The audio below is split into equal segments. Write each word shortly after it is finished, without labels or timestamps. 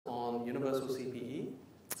universal CPE.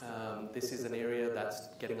 This is an area that's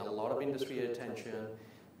getting a lot of industry attention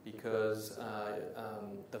because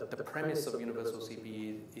the premise of universal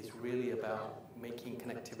CPE is really about making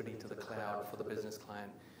connectivity to the cloud for the business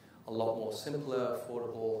client a lot more simpler,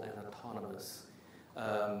 affordable, and autonomous.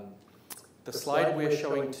 The slide we're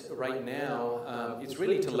showing right now is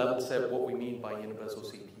really to level set what we mean by universal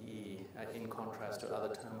CPE in contrast to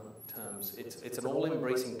other terms. It's an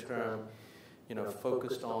all-embracing term,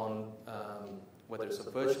 focused on whether it's a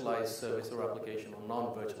virtualized service or application or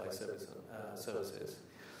non-virtualized services.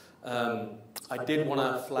 I did want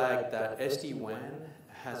to flag that SD-WAN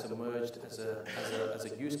has emerged as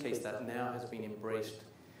a use case that now has been embraced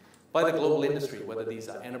by the global industry, whether these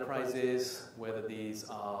are enterprises, whether these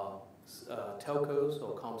are telcos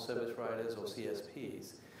or comm service providers or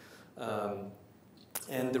CSPs.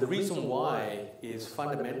 And the reason why is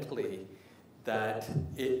fundamentally that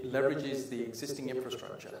it leverages the existing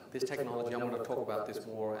infrastructure. This technology, I'm going to talk about this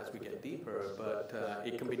more as we get deeper, but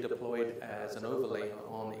it can be deployed as an overlay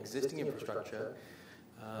on existing infrastructure.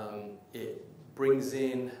 It brings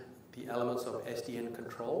in the elements of SDN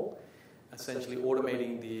control, essentially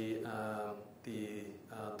automating the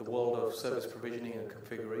world of service provisioning and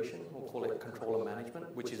configuration. We'll call it controller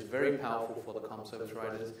management, which is very powerful for the comm service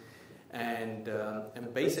providers, and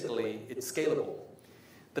basically it's scalable.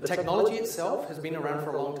 The technology itself has been around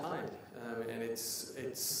for a long time, and it's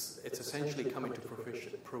essentially coming to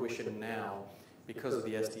fruition now because of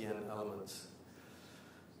the SDN elements.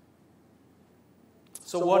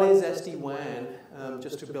 So what is SD-WAN?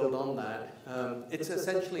 Just to build on that, it's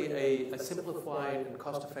essentially a simplified and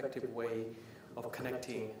cost-effective way of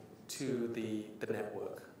connecting to the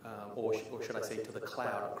network, or should I say to the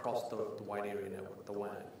cloud across the wide area network, the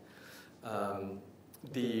WAN.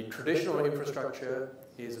 The traditional infrastructure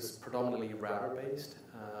is predominantly router-based.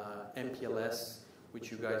 MPLS, which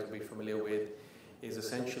you guys will be familiar with, is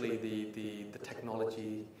essentially the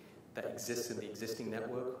technology that exists in the existing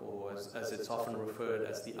network, or as it's often referred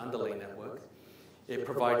as the underlay network. It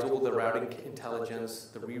provides all the routing intelligence,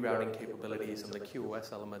 the rerouting capabilities, and the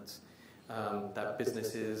QoS elements that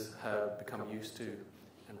businesses have become used to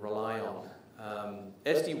and rely on.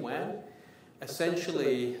 SD-WAN,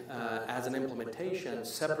 essentially, as an implementation,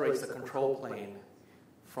 separates the control plane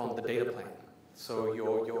from the data plane. So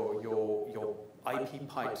your IP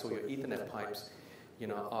pipes or your Ethernet pipes,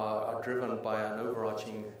 are driven by an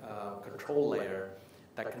overarching control layer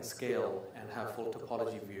that can scale and have full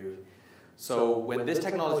topology view. So when this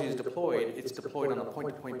technology is deployed, it's deployed on a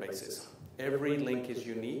point-to-point basis. Every link is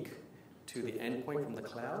unique to the endpoint from the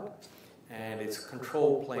cloud, and its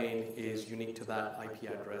control plane is unique to that IP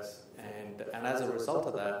address. And as a result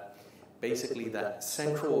of that, basically that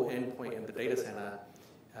central endpoint in the data center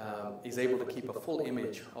is able to keep a full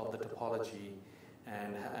image of the topology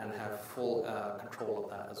and have full control of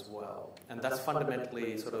that as well. And that's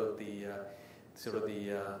fundamentally sort of the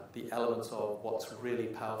elements of what's really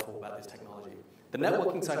powerful about this technology. The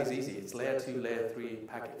networking side is easy. It's layer 2, layer 3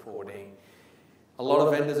 packet forwarding. A lot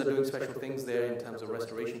of vendors are doing special things there in terms of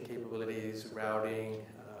restoration capabilities, routing,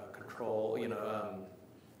 control,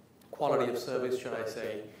 quality of service, should I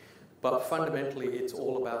say. But fundamentally, it's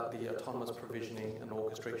all about the autonomous provisioning and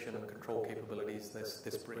orchestration and control capabilities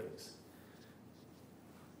this brings.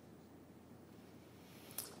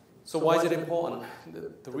 So why is it important?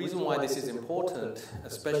 The reason why this is important,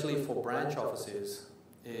 especially for branch offices,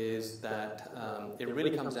 is that it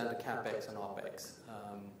really comes down to CapEx and OpEx.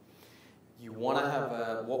 You want to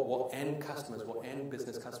have what end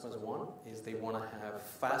business customers want is they want to have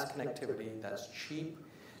fast connectivity that's cheap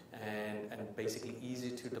and basically easy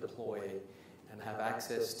to deploy and have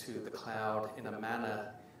access to the cloud in a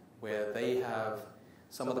manner where they have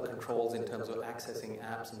some of the controls in terms of accessing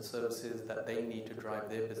apps and services that they need to drive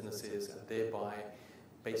their businesses and thereby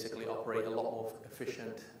basically operate a lot more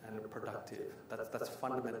efficient and productive. That's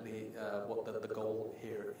fundamentally what the goal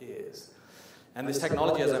here is. And this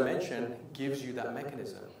technology, as I mentioned, gives you that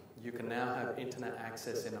mechanism. You can now have internet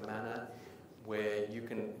access in a manner where you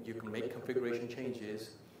can make configuration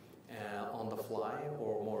changes on the fly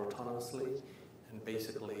or more autonomously, and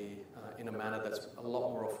basically in a manner that's a lot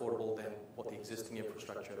more affordable than what the existing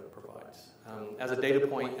infrastructure provides. As a data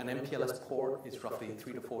point, an MPLS port is roughly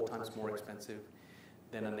 3 to 4 times more expensive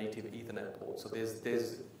than a native Ethernet port. So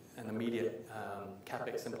there's an immediate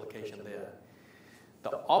CapEx implication there.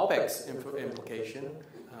 The OpEx implication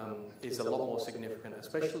is a lot more significant,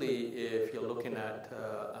 especially if you're looking at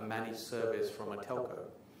a managed service from a telco.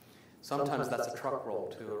 Sometimes that's a truck roll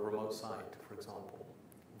to a remote site, for example,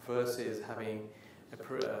 versus having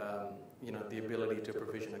the ability to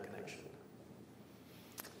provision a connection.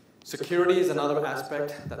 Security is another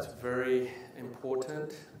aspect that's very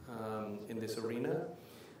important in this arena.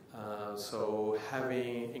 So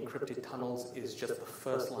having encrypted tunnels is just the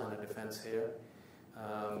first line of defense here.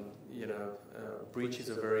 Breaches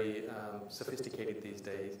are very sophisticated these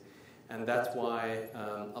days. And that's why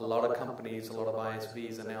a lot of companies, a lot of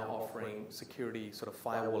ISVs are now offering security sort of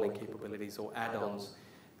firewalling capabilities or add-ons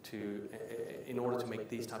in order to make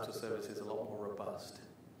these types of services a lot more robust.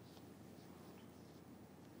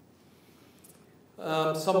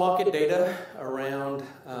 Some market data around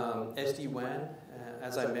SD-WAN.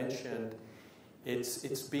 As I mentioned,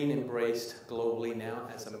 it's been embraced globally now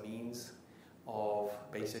as a means of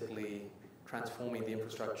basically transforming the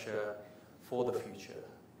infrastructure for the future.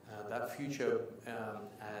 That future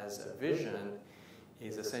as a vision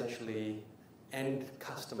is essentially end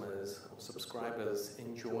customers or subscribers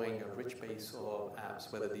enjoying a rich base of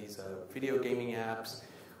apps, whether these are video gaming apps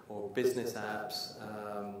or business apps,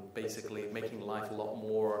 basically making life a lot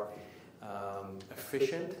more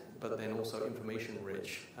efficient, but then also information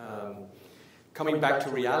rich. Coming back to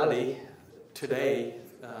reality, today,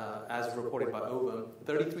 as reported by OVM,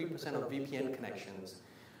 33% of VPN connections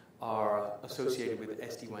are associated with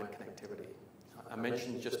SD-WAN connectivity. I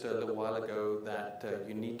mentioned just a little while ago that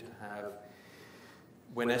you need to have,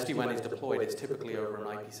 when SD-WAN is deployed, it's typically over an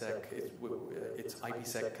IPsec. It's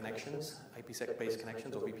IPsec connections, IPsec-based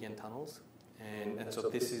connections or VPN tunnels. And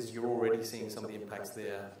so you're already seeing some of the impacts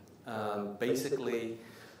there. Basically,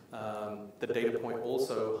 the data point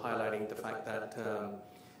also highlighting the fact that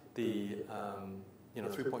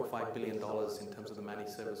 $3.5 billion in terms of the managed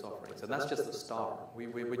service offerings. And that's just the start.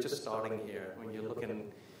 We're just starting here. When you're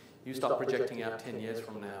looking, you start projecting out 10 years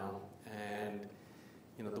from now, and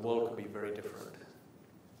the world could be very different.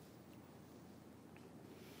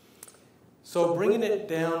 So bringing it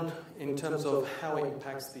down in terms of how it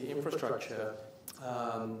impacts the infrastructure,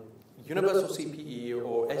 universal CPE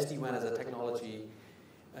or SD-WAN as a technology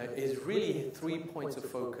is really 3 points of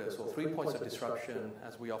focus or 3 points of disruption,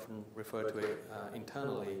 as we often refer to it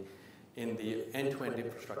internally, in the end-to-end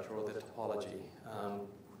infrastructure or the topology.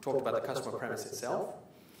 Talked about the customer premise itself.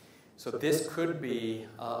 So this could be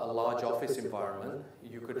a large office environment.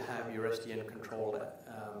 You could have your SDN control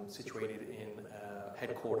situated in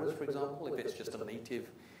headquarters, for example, if it's just a native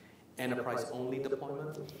enterprise-only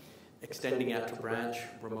deployment, extending out to branch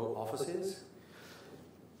remote offices.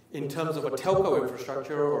 In terms of a telco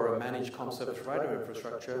infrastructure or a managed comm service provider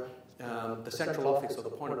infrastructure, the central office or the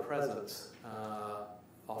point of presence,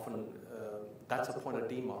 often that's a point of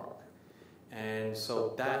demarc. And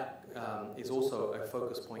so that is also a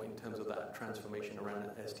focus point in terms of that transformation around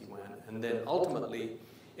SD-WAN. And then ultimately,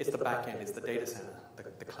 it's the back end, it's the data center,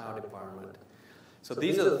 the cloud environment. So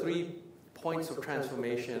these are the 3 points of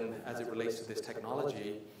transformation as it relates to this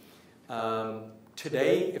technology.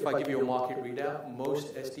 Today, if I give you a market readout,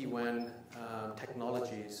 most SD-WAN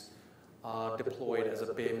technologies are deployed as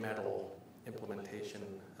a bare metal implementation.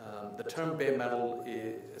 The term bare metal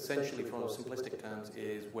is essentially, from simplistic terms,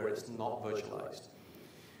 is where it's not virtualized.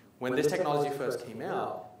 When this technology first came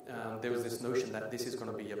out, there was this notion that this is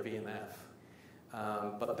going to be a VNF.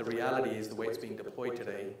 But the reality is the way it's being deployed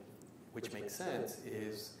today, which makes sense,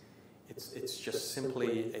 is it's just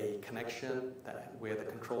simply a connection where the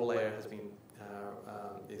control layer has been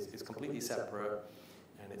is completely separate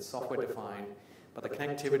and it's software defined, but the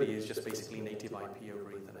connectivity is just basically native IP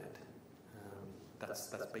over Ethernet. That's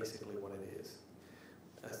basically what it is.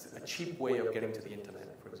 A cheap way of getting to the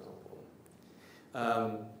internet, for example.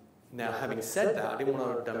 Now, having said that, I didn't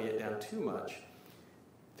want to dummy it down too much.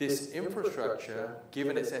 This infrastructure,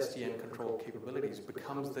 given its SDN control capabilities,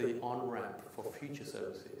 becomes the on-ramp for future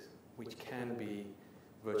services, which can be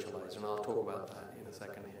virtualized, and I'll talk about that in a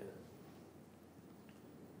second here.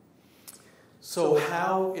 So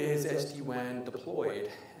how is SD-WAN deployed?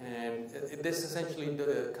 And this essentially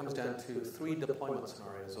comes down to 3 deployment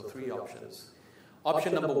scenarios, or 3 options.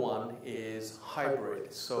 Option number 1 is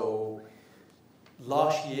hybrid. So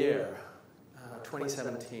last year,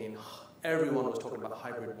 2017, everyone was talking about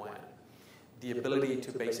hybrid WAN. The ability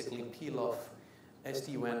to basically peel off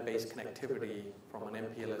SD-WAN-based connectivity from an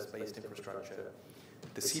MPLS-based infrastructure.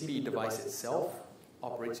 The CPE device itself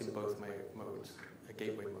operates in both modes, a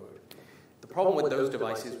gateway mode. The problem with those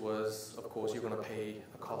devices was, of course, you're going to pay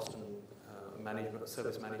a cost and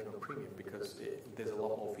service management premium because there's a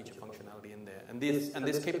lot more feature functionality in there. And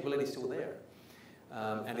this capability is still there,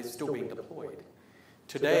 and it's still being deployed.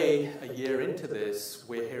 Today, a year into this,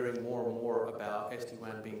 we're hearing more and more about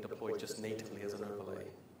SD-WAN being deployed just natively as an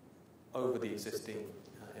overlay over the existing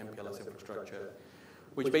MPLS infrastructure,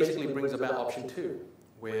 which basically brings about option 2,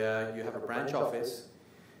 where you have a branch office.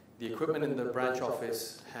 The equipment in the branch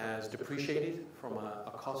office has depreciated from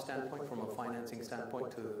a cost standpoint, from a financing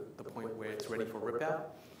standpoint, to the point where it's ready for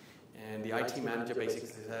rip-out. And the IT manager basically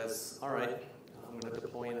says, all right, I'm going to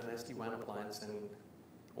deploy in an SD-WAN appliance, and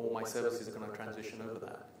all my services are going to transition over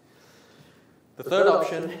that. The third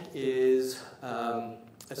option is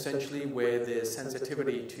essentially where there's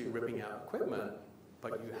sensitivity to ripping out equipment,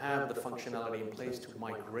 but you have the functionality in place to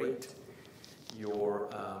migrate your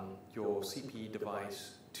CPE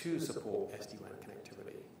device to support SD-WAN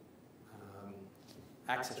connectivity.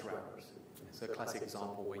 Access routers is a classic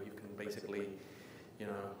example where you can basically,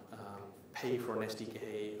 pay for an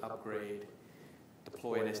SDK upgrade,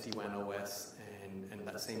 deploy an SD-WAN OS, and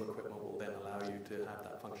that same equipment will then allow you to have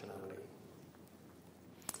that functionality.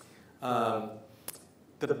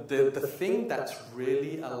 The thing that's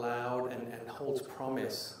really allowed and holds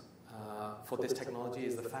promise for this technology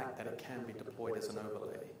is the fact that it can be deployed as an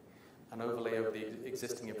overlay of the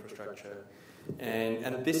existing infrastructure.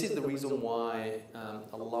 And this is the reason why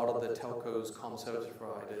a lot of the telcos, comm service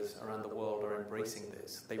providers around the world are embracing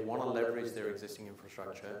this. They want to leverage their existing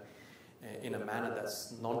infrastructure in a manner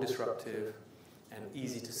that's non-disruptive and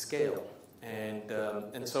easy to scale.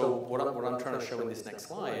 And so what I'm trying to show in this next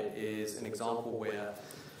slide is an example where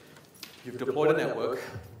you've deployed a network.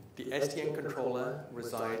 The SDN controller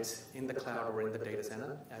resides in the cloud or in the data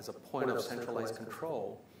center as a point of centralized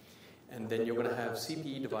control. And then you're going to have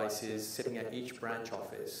CPE devices sitting at each branch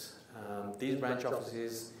office. These branch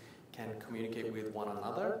offices can communicate with one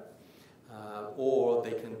another, or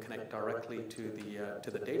they can connect directly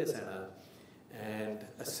to the data center. And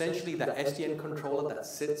essentially, that SDN controller that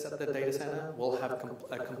sits at the data center will have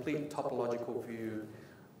a complete topological view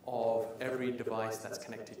of every device that's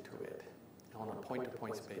connected to it on a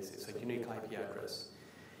point-to-point basis, a unique IP address.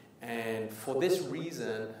 And for this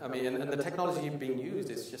reason, and the technology being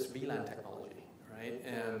used is just VLAN technology, right?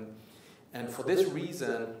 And for this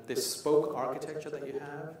reason, this spoke architecture that you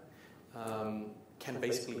have can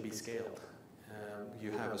basically be scaled.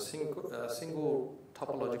 You have a single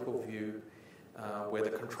topological view where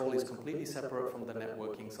the control is completely separate from the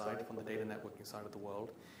networking side, from the data networking side of the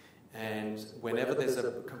world. And whenever there's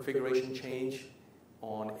a configuration change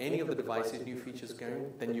on any of the devices, new features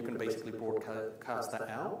going, then you can basically broadcast that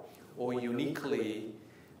out, or uniquely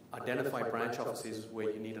identify branch offices where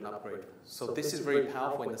you need an upgrade. So this is very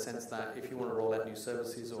powerful in the sense that if you want to roll out new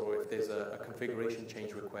services, or if there's a configuration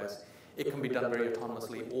change request, it can be done very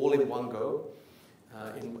autonomously, all in one go,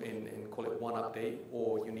 in call it one update,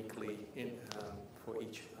 or uniquely for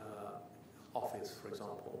each office, for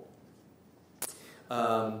example.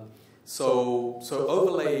 So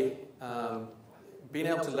overlay, being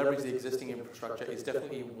able to leverage the existing infrastructure is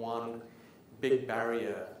definitely one big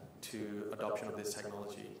barrier to adoption of this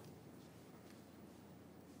technology.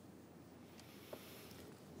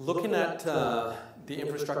 Looking at the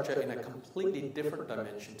infrastructure in a completely different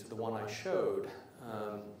dimension to the one I showed,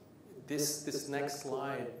 this next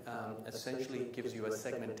slide essentially gives you a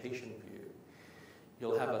segmentation view.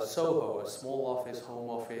 You'll have a SOHO, a small office, home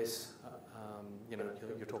office,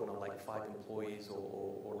 you're talking about like 5 employees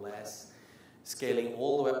or less, scaling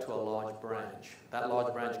all the way up to a large branch. That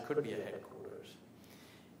large branch could be a headquarters.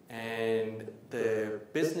 And the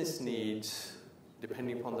business needs,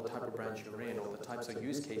 depending upon the type of branch you're in or the types of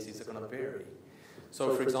use cases, are going to vary.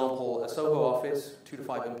 So for example, a SOHO office, 2 to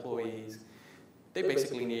 5 employees, they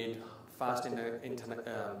basically need fast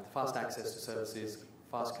access to services,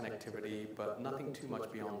 fast connectivity, but nothing too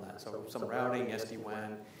much beyond that. So some routing,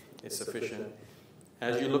 SD-WAN is sufficient.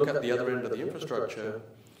 As you look at the other end of the infrastructure,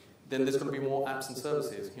 then there's going to be more apps and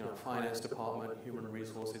services, finance department, human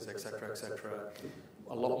resources, et cetera,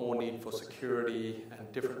 a lot more need for security and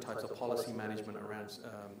different types of policy management around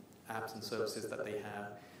apps and services that they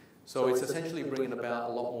have. So it's essentially bringing about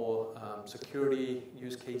a lot more security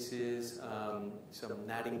use cases, some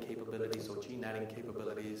NATing capabilities or GNATing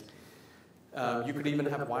capabilities. You could even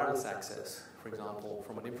have wireless access, for example,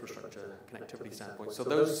 from an infrastructure connectivity standpoint. So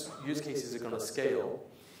those use cases are going to scale.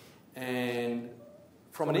 And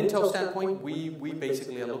from an Intel standpoint, we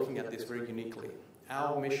basically are looking at this very uniquely.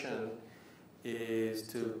 Our mission is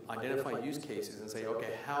to identify use cases and say,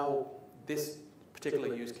 okay, how this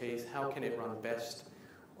particular use case, how can it run best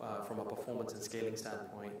from a performance and scaling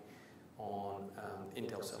standpoint on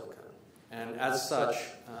Intel silicon. And as such,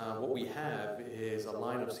 what we have is a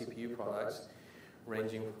line of CPU products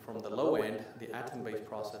ranging from the low end, the Atom-based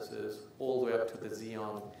processors, all the way up to the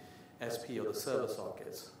Xeon SP or the server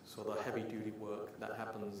sockets, so the heavy-duty work that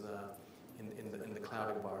happens in the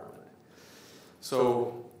cloud environment.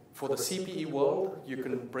 So for the CPE world, you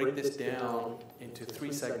can break this down into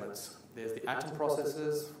 3 segments. There's the Atom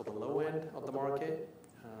processors for the low end of the market,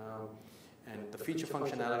 And the feature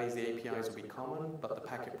functionalities, the APIs will be common, but the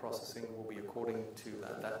packet processing will be according to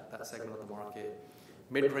that segment of the market.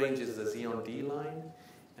 Mid-range is the Xeon D line,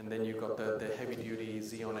 and then you've got the heavy-duty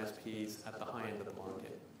Xeon SPs at the high end of the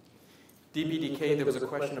market. DPDK, there was a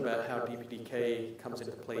question about how DPDK comes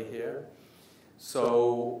into play here.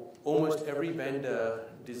 So almost every vendor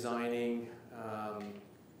designing,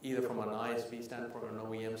 either from an ISV standpoint or an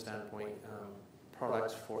OEM standpoint,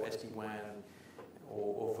 products for SD-WAN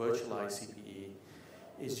or virtualized CPE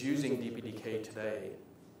is using DPDK today.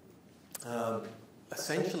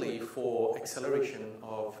 Essentially for acceleration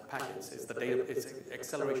of packets. It's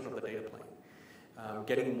acceleration of the data plane.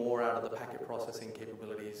 Getting more out of the packet processing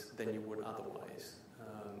capabilities than you would otherwise.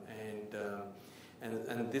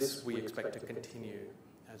 And this we expect to continue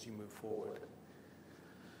as you move forward.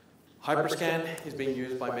 Hyperscan is being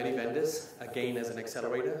used by many vendors, again as an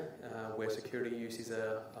accelerator, where security uses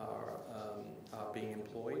are being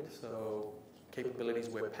employed. So capabilities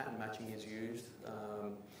where pattern matching is used,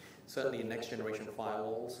 certainly in next generation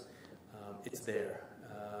firewalls, it's there,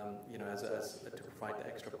 to provide the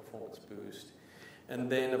extra performance boost. And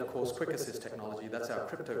then, of course, Quick Assist technology, that's our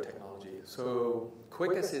crypto technology. So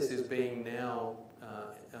Quick Assist is being now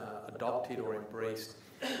adopted or embraced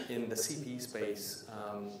in the CPE space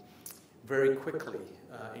very quickly,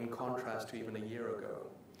 in contrast to even a year ago.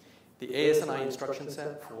 The ASNI instruction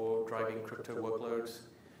set for driving crypto workloads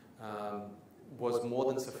was more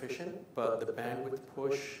than sufficient, but the bandwidth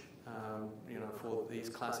push, for these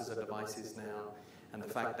classes of devices now, and the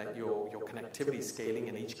fact that your connectivity is scaling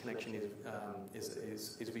and each connection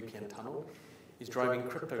is VPN tunneled, is driving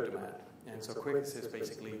crypto demand. And so Quick Assist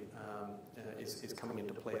basically is coming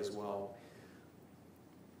into play as well.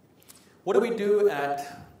 What do we do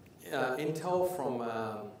at Intel from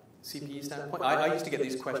a CPE standpoint? I used to get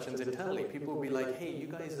these questions internally. People would be like, "Hey, you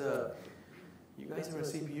guys are a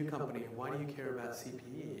CPU company. Why do you care about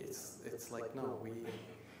CPE?" It's like, no, we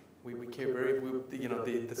care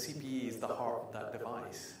the CPE is the heart of that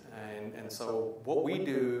device. And so what we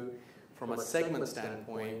do from a segment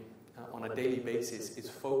standpoint on a daily basis is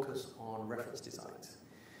focus on reference designs.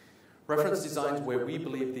 Reference designs where we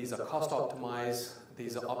believe these are cost optimized,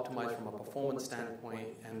 these are optimized from a performance standpoint,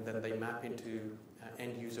 and then they map into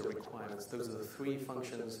end user requirements. Those are the three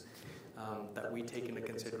functions that we take into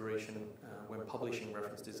consideration when publishing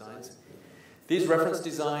reference designs. These reference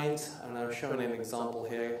designs, and I've shown an example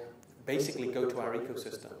here, basically go to our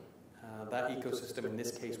ecosystem. That ecosystem in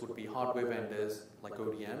this case would be hardware vendors like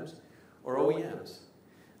ODMs or OEMs.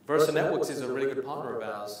 Versa Networks is a really good partner of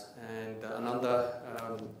ours, and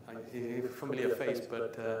Ananda, he's a familiar face,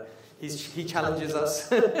 but he challenges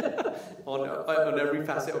us on every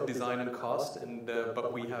facet of design and cost, and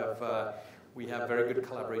but we have very good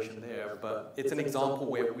collaboration there. But it's an example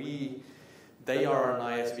where they are an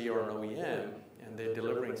ISV or an OEM, and they're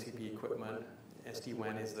delivering CPE equipment.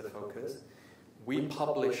 SD-WAN is the focus. We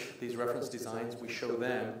publish these reference designs, we show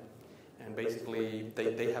them, and basically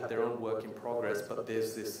they have their own work in progress, but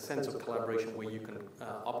there's this sense of collaboration where you can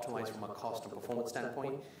optimize from a cost and performance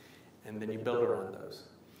standpoint, and then you build around those.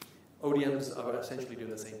 ODMs are essentially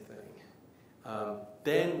doing the same thing.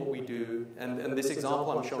 Then what we do, and this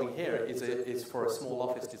example I'm showing here is for a small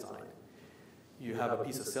office design. You have a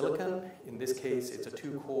piece of silicon. In this case, it's a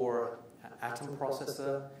 2-core Atom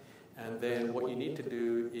processor. And then what you need to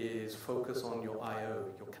do is focus on your I/O,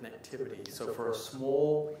 your connectivity. So for a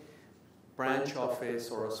small branch office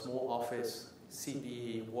or a small office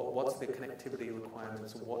CPE, what's the connectivity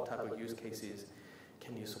requirements, and what type of use cases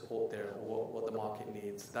can you support there, or what the market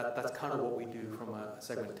needs? That's kind of what we do from a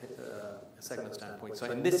segment standpoint. So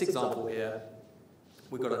in this example here,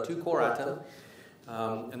 we've got a 2-core Atom,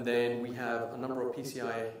 and then we have a number of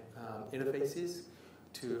PCI interfaces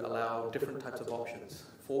to allow different types of options.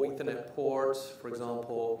 4 Ethernet ports, for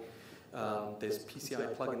example, there's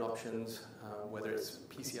PCI plug-in options, whether it's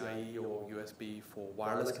PCIe or USB for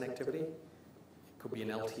wireless connectivity. It could be an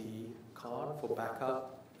LTE card for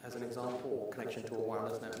backup, as an example, or connection to a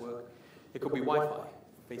wireless network. It could be Wi-Fi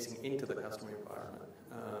facing into the customer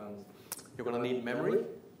environment. You're going to need memory,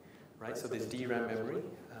 right? So there's DRAM memory,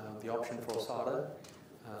 the option for SATA,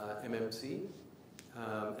 MMC,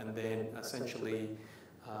 and then essentially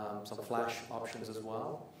some flash options as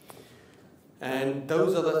well. And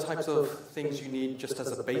those are the types of things you need just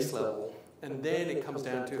as a base level. And then it comes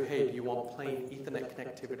down to, hey, do you want plain Ethernet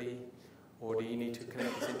connectivity, or do you need to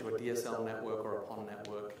connect this into a DSL network or a PON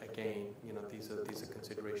network? Again, these are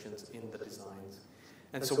considerations in the designs.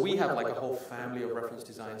 And so we have like a whole family of reference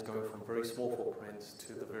designs going from very small footprints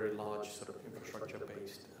to the very large sort of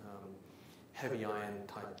infrastructure-based, heavy iron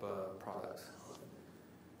type products.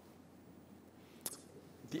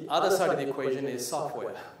 The other side of the equation is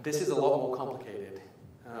software. This is a lot more complicated.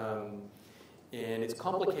 And it's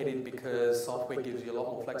complicated because software gives you a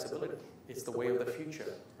lot more flexibility. It's the way of the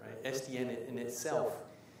future, right? SDN in itself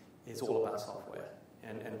is all about software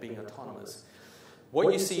and being autonomous.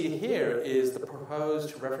 What you see here is the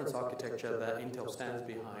proposed reference architecture that Intel stands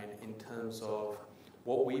behind in terms of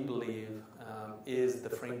what we believe is the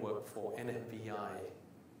framework for NFVI.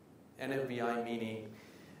 NFVI meaning,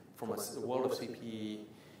 from a world of CPE,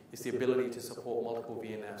 is the ability to support multiple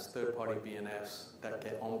VNFs, third-party VNFs that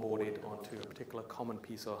get onboarded onto a particular common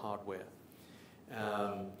piece of hardware.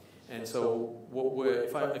 And so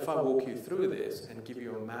if I walk you through this and give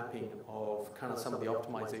you a mapping of kind of some of the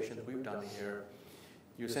optimizations we've done here,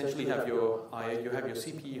 you essentially have your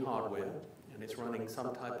CPE hardware, and it's running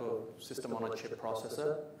some type of system-on-a-chip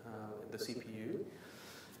processor, the CPU.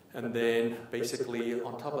 And then basically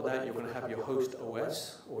on top of that, you're going to have your host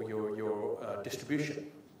OS or your distribution.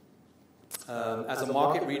 As a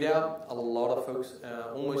market readout, a lot of folks,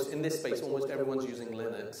 almost in this space, almost everyone's using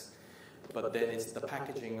Linux. But then it's the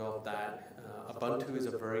packaging of that. Ubuntu is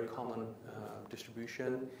a very common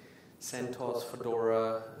distribution. CentOS,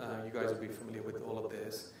 Fedora, you guys will be familiar with all of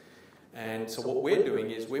this. And so what we're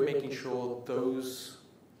doing is we're making sure those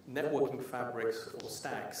networking fabrics or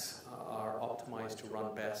stacks are optimized to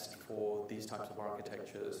run best for these types of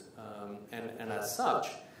architectures. And as such,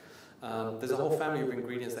 there's a whole family of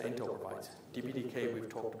ingredients that Intel provides. DPDK we've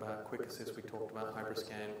talked about, Quick Assist we talked about,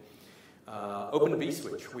 Hyperscan. Open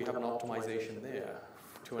vSwitch, we have an optimization there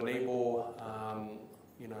to enable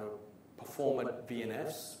performant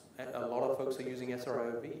VNFs. A lot of folks are using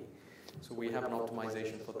SRIOV, so we have an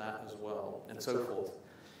optimization for that as well, and so forth.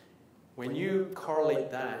 When you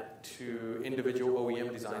correlate that to individual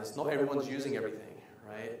OEM designs, not everyone's using everything,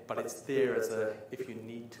 right? But it's there as if you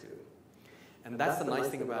need to. And that's the nice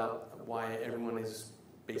thing about why everyone is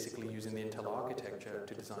basically using the Intel architecture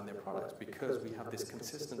to design their products, because we have this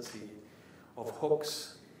consistency of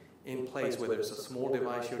hooks in place, whether it's a small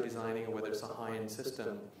device you're designing or whether it's a high-end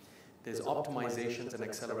system. There's optimizations and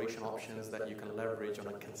acceleration options that you can leverage on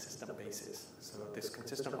a consistent basis. So this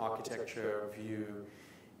consistent architecture view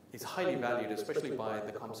is highly valued, especially by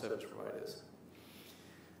the comm service providers.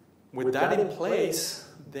 With that in place,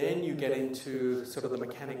 then you get into sort of the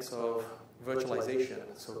mechanics of virtualization.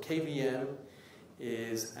 So KVM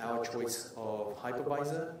is our choice of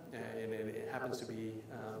hypervisor, and it happens to be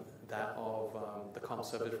that of the comm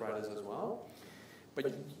service providers as well.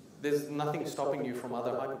 But there's nothing stopping you from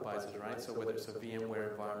other hypervisors, right? So whether it's a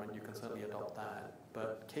VMware environment, you can certainly adopt that.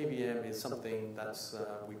 But KVM is something that's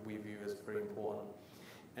we view as very important.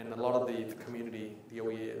 And a lot of the community, the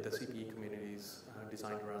CPE communities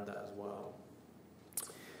designed around that as well.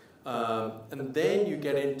 And then you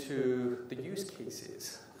get into the use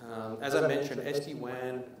cases. As I mentioned,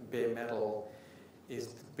 SD-WAN bare metal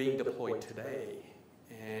is being deployed today.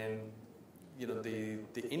 And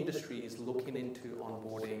the industry is looking into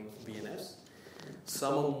onboarding VNFs.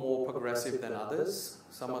 Some are more progressive than others.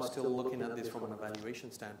 Some are still looking at this from an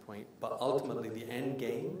evaluation standpoint. But ultimately, the end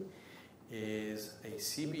game is a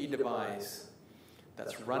CPE device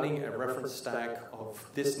that's running a reference stack of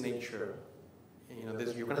this nature.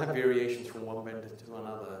 You're going to have variations from one vendor to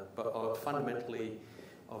another, but fundamentally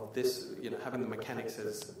of this, having the mechanics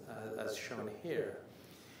as shown here.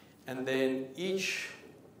 And then each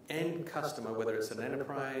end customer, whether it's an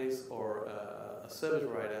enterprise or a service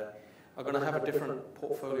provider, are going to have a different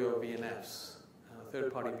portfolio of VNFs,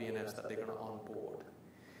 third-party VNFs that they're going to onboard.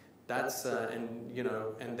 That's and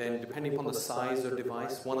then depending upon the size of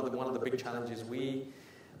device, one of the big challenges we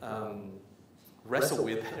wrestle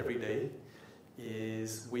with every day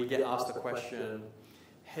is we get asked the question,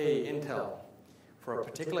 hey, Intel, for a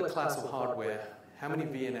particular class of hardware, how many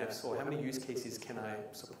VNFs or how many use cases can I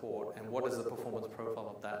support, and what does the performance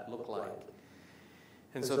profile of that look like?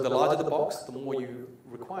 And so the larger the box, the more you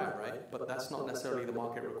require, right? But that's not necessarily the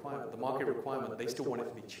market requirement. The market requirement, they still want it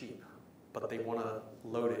to be cheap, but they want to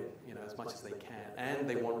load it as much as they can, and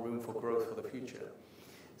they want room for growth for the future.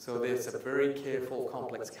 So there's a very careful,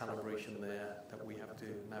 complex calibration there that we have to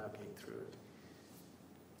navigate through.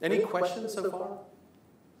 Any questions so far?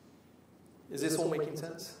 Is this all making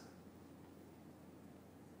sense?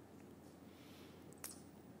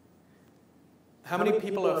 How many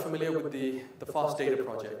people are familiar with the Fast Data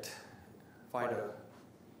Project, FIDO,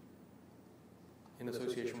 in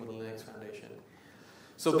association with the Linux Foundation?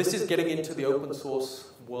 So this is getting into the open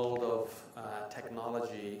source world of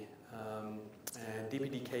technology, and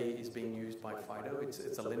DPDK is being used by FIDO. It's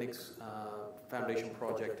a Linux Foundation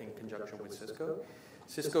project in conjunction with Cisco.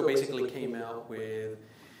 Cisco basically came out with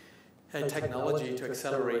a technology to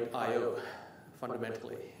accelerate I/O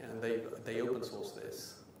fundamentally, and they open source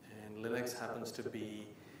this. And Linux happens to be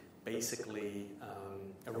basically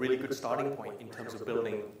a really good starting point in terms of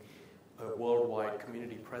building a worldwide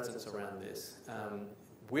community presence around this.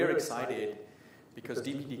 We're excited because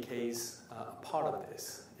DPDK's a part of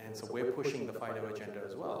this, and so we're pushing the FIDO agenda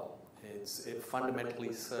as well. It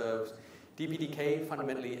fundamentally serves, DPDK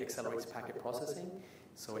fundamentally accelerates packet processing,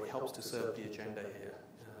 so it helps to serve the agenda here.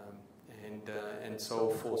 And so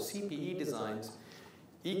for CPE designs,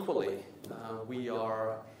 equally, we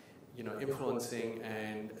are influencing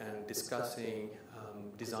and discussing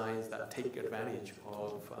designs that take advantage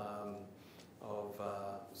of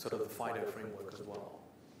sort of the FIDO framework as well.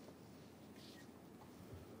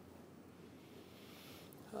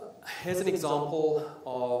 Here's an example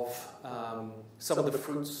of some of the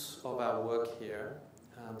fruits of our work here.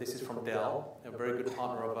 This is from Dell, a very good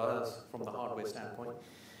partner of ours from the hardware standpoint.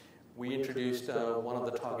 We introduced one of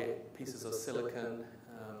the target pieces of silicon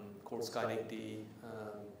called Skylake D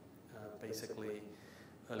basically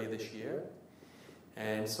earlier this year.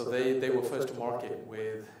 And so they were first to market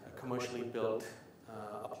with a commercially built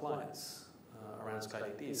appliance around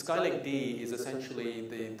Skylake D. Skylake D is essentially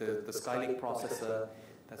the Skylake processor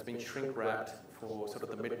that's been shrink-wrapped for sort of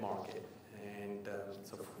the mid-market. And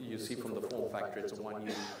so you see from the form factor, it's a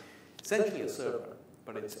one-use, essentially a server,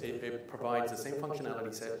 but it provides the same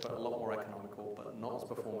functionality set, but a lot more economical, but not as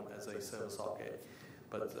performant as a server socket,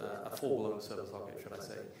 but a full-blown server socket, should I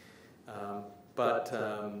say.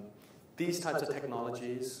 These types of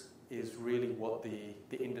technologies is really what the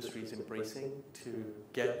industry is embracing to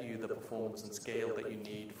get you the performance and scale that you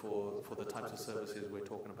need for the types of services we're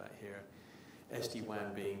talking about here.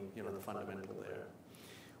 SD-WAN being the fundamental there.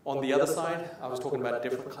 On the other side, I was talking about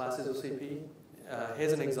different classes of CPE.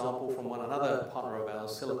 Here's an example from another partner of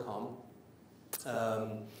ours, Silicom,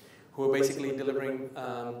 who are basically delivering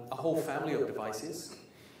a whole family of devices.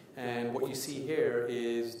 And what you see here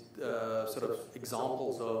is sort of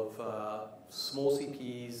examples of small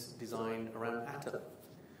CPEs designed around Atom.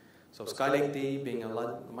 So Skylake D being a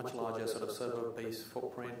much larger sort of server-based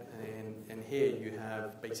footprint, and here you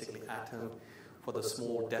have basically Atom for the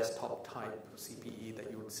small desktop type CPE that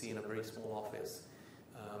you would see in a very small office.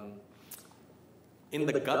 In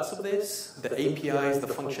the guts of this, the APIs, the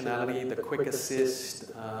functionality, the quick assist,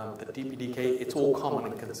 the DPDK, it's all common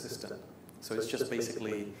and consistent. So it's just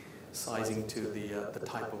basically sizing to the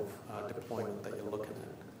type of deployment that you're looking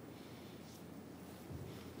at.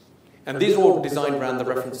 And these are all designed around the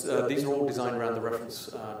reference. These are all designed around the reference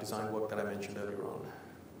design work that I mentioned earlier on.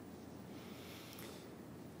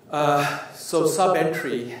 So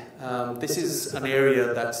sub-entry, this is an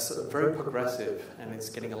area that's very progressive, and it's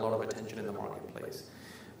getting a lot of attention in the marketplace.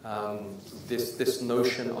 This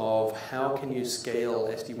notion of how can you scale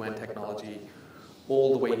SD-WAN technology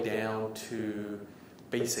all the way down to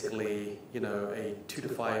basically, a 2 to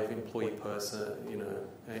 5 employee person,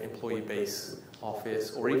 employee base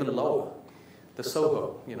office, or even lower, the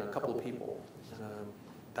SOHO, a couple of people,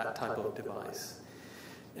 that type of device.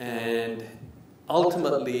 And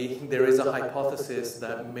ultimately, there is a hypothesis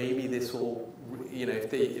that maybe this will, if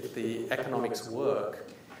the economics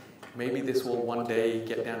work, maybe this will one day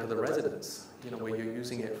get down to the residents, where you're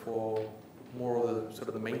using it for more of the sort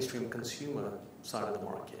of the mainstream consumer side of the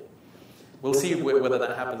market. We'll see whether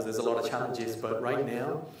that happens. There's a lot of challenges, but right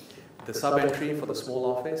now, the sub-entry for the small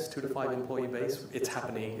office, 2 to 5 employee base, it's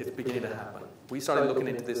happening. It's beginning to happen. We started looking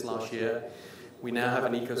into this last year. We now have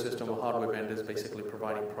an ecosystem of hardware vendors basically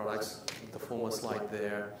providing products. The former slide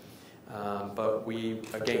there, but we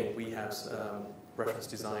have reference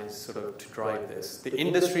designs sort of to drive this. The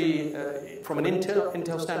industry, from an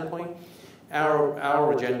Intel standpoint,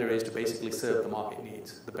 our agenda is to basically serve the market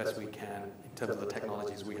needs the best we can in terms of the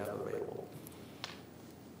technologies we have available.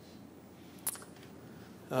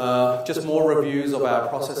 Just more reviews of our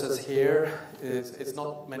processes here. It's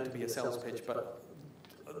not meant to be a sales pitch, but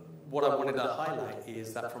what I wanted to highlight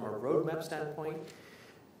is that from a roadmap standpoint,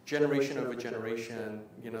 generation over generation,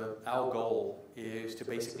 our goal is to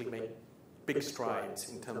basically make big strides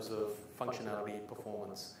in terms of functionality,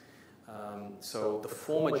 performance. So the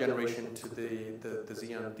former generation to the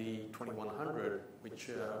Xeon D2100, which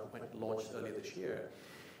launched earlier this year,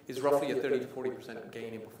 is roughly a 30 to 40%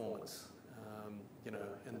 gain in performance.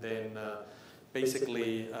 And then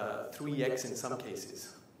basically 3x in some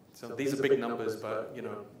cases. So these are big numbers, but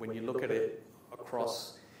when you look at it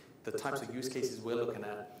across the types of use cases we're looking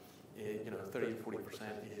at, 30 to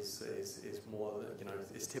 40% is more,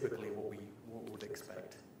 is typically what we would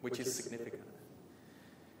expect, which is significant.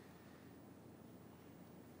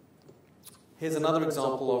 Here's another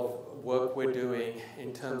example of work we're doing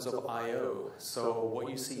in terms of I/O. So what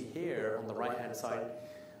you see here on the right-hand side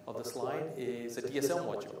of the slide is a DSL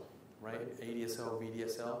module, right? ADSL,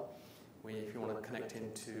 VDSL, where if you want to connect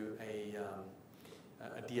into a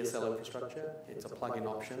DSL infrastructure, it's a plug-in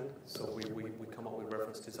option. So we come up with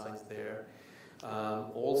reference designs there.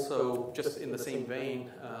 Also, just in the same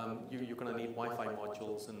vein, you're going to need Wi-Fi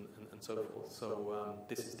modules and so forth. So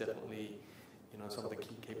this is definitely, some of the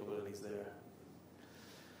key capabilities there.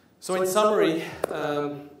 So in summary,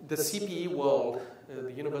 the CPE world,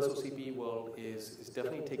 the universal CPE world is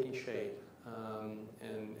definitely taking shape,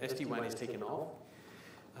 and SD-WAN is taking off.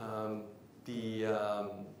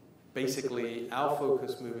 Basically, our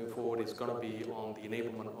focus moving forward is going to be on the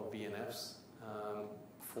enablement of VNFs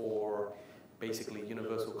for basically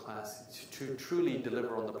universal class to truly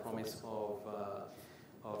deliver on the promise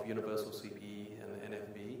of universal CPE and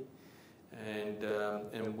NFV.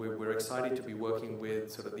 And we're excited to be working with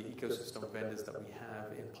sort of the ecosystem of vendors that we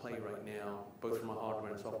have in play right now, both from a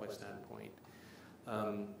hardware and software standpoint.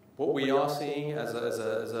 What we are seeing as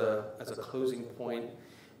a closing point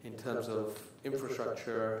in terms of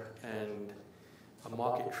infrastructure and a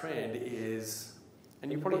market trend is,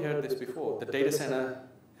 and you probably heard this before, the data center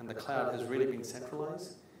and the cloud has really been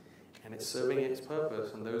centralized, and it's serving its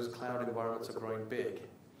purpose, and those cloud environments are growing big.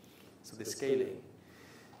 So they're scaling.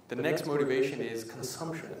 The next motivation is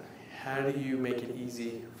consumption. How do you make it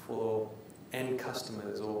easy for end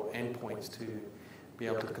customers or endpoints to be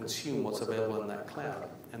able to consume what's available in that cloud?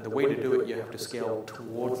 And the way to do it, you have to scale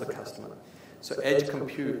towards the customer. So edge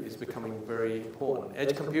compute is becoming very important.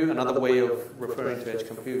 Edge compute, another way of referring to edge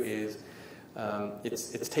compute is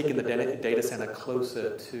it's taking the data center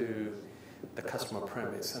closer to the customer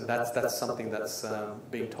premise, and that's something that's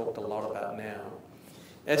being talked a lot about now.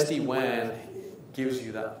 SD-WAN gives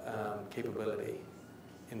you that capability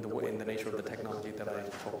in the nature of the technology that I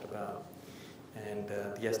talked about, and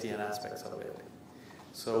the SDN aspects of it.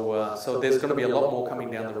 So there's going to be a lot more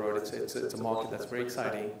coming down the road. It's a market that's very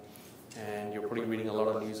exciting, and you're probably reading a lot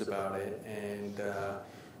of news about it, and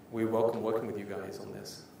we welcome working with you guys on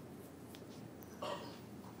this.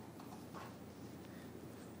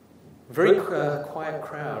 Very quiet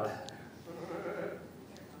crowd.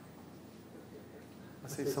 I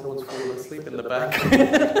see someone's falling asleep in the back.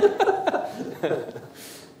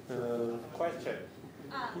 Question.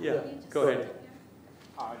 Yeah, go ahead.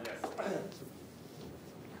 Yes.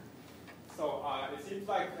 So it seems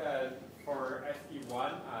like for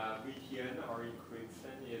SD-WAN, VPN or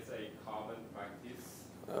encryption is a common practice.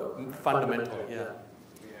 Fundamental, yeah.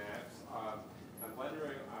 Yes. I'm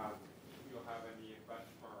wondering if you have any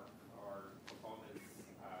benchmark or performance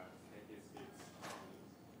statistics on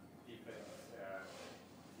different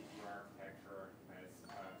CPU architecture such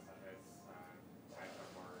as Atom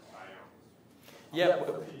or Ion. Yeah,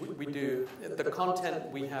 we do. The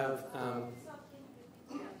content we have.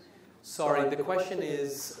 Sorry, the question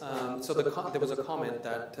is, there was a comment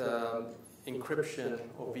that encryption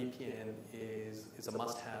or VPN is a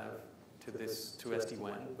must-have to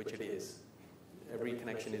SD-WAN, which it is. Every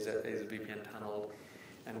connection is VPN tunneled,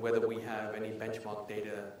 and whether we have any benchmark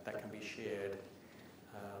data that can be shared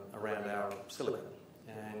around our silicon.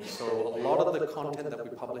 And so a lot of the content that we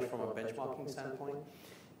publish from a benchmarking standpoint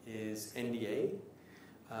is NDA,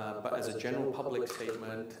 but as a general public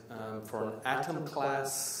statement, for an Atom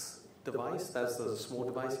class device, that's the small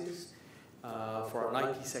devices, for an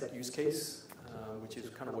IPsec use case, which is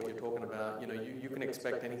kind of what you're talking about, you can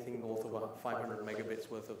expect anything north of 500 megabits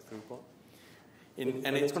worth of throughput.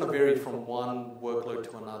 And it's going to vary from one workload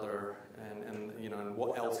to another, and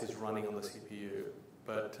what else is running on the CPU.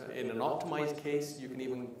 But in an optimized case, you can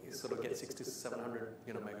even sort of get 600 to 700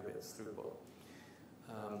 megabits throughput.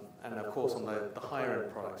 And of course, on the higher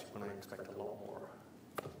end products, you're going to expect a lot more.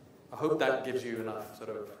 I hope that gives you enough sort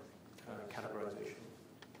of categorization.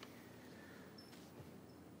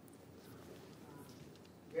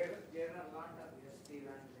 There are a lot of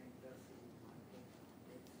SD-WAN vendors in the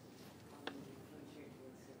market. How do you differentiate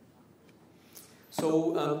yourself?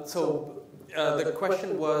 So the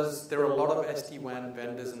question was, there are a lot of SD-WAN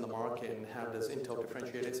vendors in the market, and how does Intel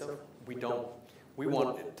differentiate itself? We don't.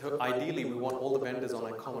 Ideally, we want all the vendors on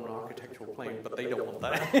a common architectural plane, but they don't want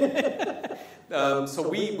that. So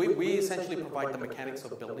we essentially provide the mechanics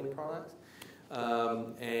of building products,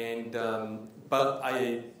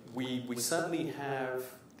 we certainly have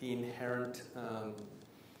the inherent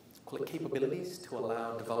capabilities to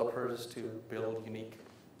allow developers to build unique,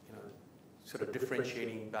 sort of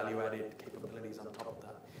differentiating value-added capabilities on top of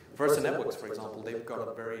that. Versa Networks, for example, they've got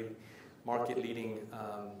a very market-leading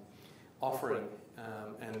offering,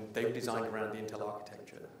 and they've designed around the Intel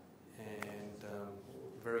architecture. and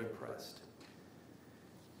very impressed.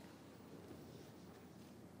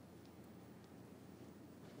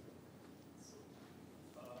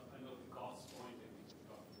 I know the cost point, and we talked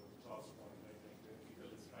about the cost point, I think that people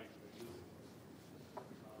is trying to reduce it.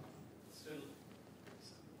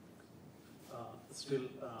 Still,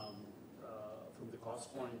 from the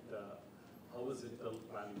cost point, how is Intel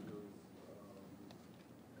planning to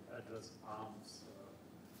address ARM's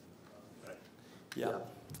threat? Yeah.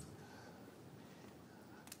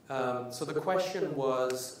 So the question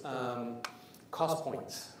was cost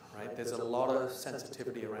points, right? There's a lot of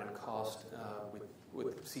sensitivity around cost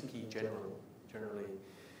with CPE generally.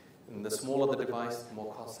 And the smaller the device, the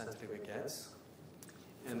more cost sensitive it gets.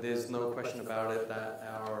 And there's no question about it that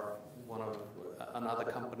another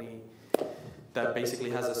company that basically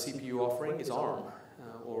has a CPU offering is ARM,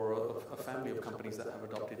 or a family of companies that have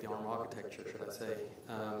adopted the ARM architecture, should I say.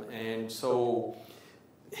 And so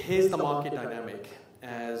here's the market dynamic.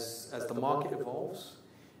 As the market evolves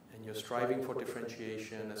and you're striving for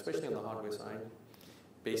differentiation, especially on the hardware side,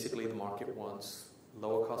 basically the market wants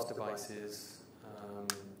lower cost devices,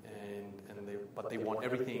 but they want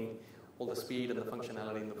everything, all the speed and the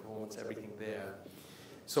functionality and the performance, everything there.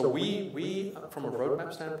 So we from a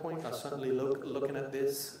roadmap standpoint, are certainly looking at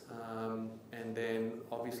this, and then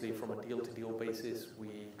obviously from a deal-to-deal basis,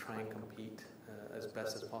 we try and compete as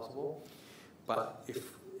best as possible. But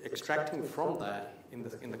if extracting from that,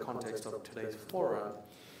 in the context of today's forum,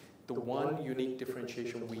 the one unique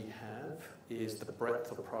differentiation we have is the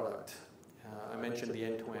breadth of product. I mentioned the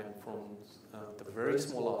end-to-end from the very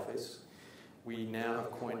small office. We now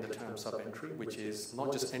have coined the term sub-entry, which is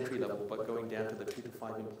not just entry level, but going down to the 2 to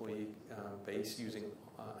 5 employee base using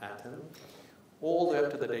Atom, all the way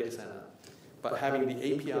up to the data center. But having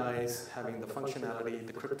the APIs, having the functionality,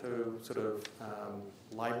 the crypto sort of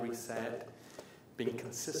library set, being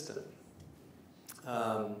consistent.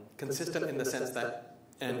 Consistent in the sense that,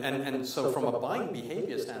 and so from a buying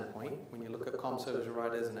behavior standpoint, when you look at comm service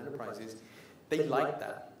providers and enterprises, they like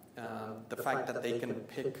that. The fact that they can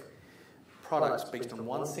pick products based on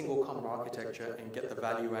one single common architecture and get the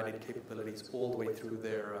value-added capabilities all the way through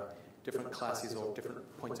their different classes or different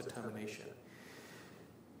points of termination.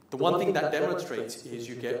 The one thing that demonstrates is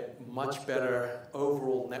you get much better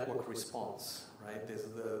overall network response, right? There's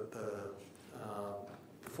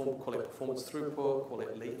call it performance throughput, call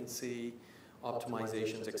it latency,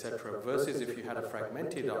 optimizations, etc. Versus if you had a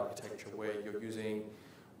fragmented architecture where you're using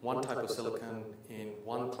one type of silicon in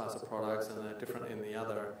one class of products and a different in the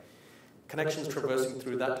other. Connections traversing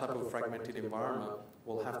through that type of fragmented environment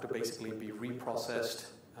will have to basically be reprocessed,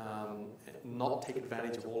 not take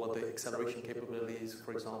advantage of all of the acceleration capabilities,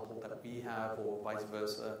 for example, that we have, or vice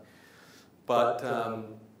versa. But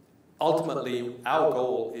ultimately, our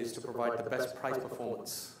goal is to provide the best price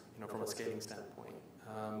performance, from a scaling standpoint.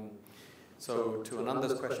 So to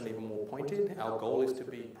Ananda's question, even more pointed, our goal is to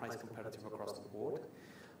be price competitive across the board.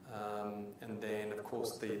 And then, of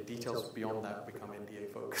course, the details beyond that become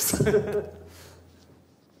NDA focused. Let me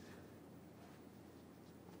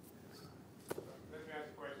ask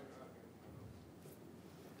a question.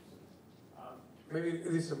 Maybe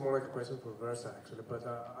this is more like a question for Versa, actually, but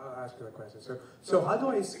I'll ask you the question. So how do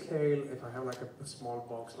I scale if I have like a small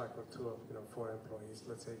box, like with 4 employees?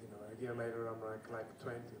 Let's say, a year later, I'm like 20,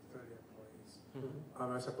 30 employees. Mm-hmm.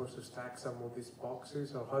 Am I supposed to stack some of these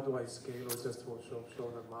boxes, or how do I scale, or just show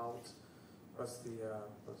them out? What's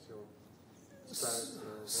your strategy?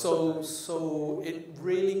 So it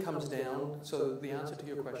really comes down. So the answer to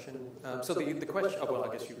your question. So the question. Oh, well, I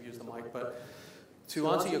guess you've used the mic, but to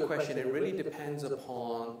answer your question, it really depends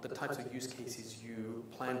upon the types of use cases you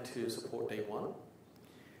plan to support day one,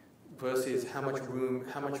 versus how much room,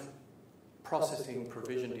 how much processing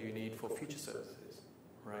provision do you need for future services.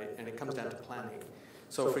 Right? And it comes down to planning.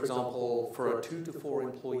 So for example, for a 2 to 4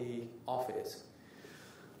 employee office,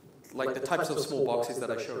 like the types of small boxes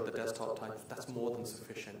that I showed, the desktop type, that's more than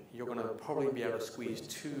sufficient. You're going to probably be able to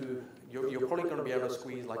squeeze you're probably going to be able to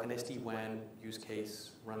squeeze like an SD-WAN use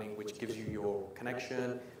case running, which gives you your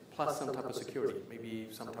connection, plus some type of security, maybe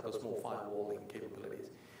some type of small firewalling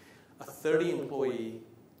capabilities. A 30-employee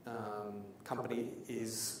company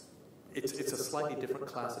it's a slightly different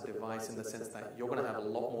class of device in the sense that you're going to have a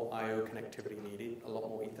lot more I/O connectivity needed, a lot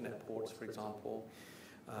more Ethernet ports, for example,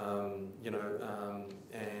 and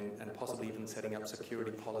possibly even setting up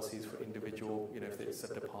security policies for individual, if it's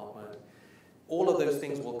a department. All of those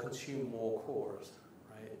things will consume more cores,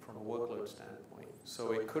 right, from a workload standpoint.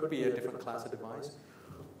 So it could be a different class of device.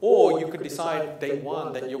 Or you could decide day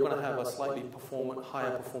one that you're going to have a slightly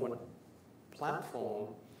higher performant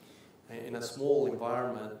platform in a small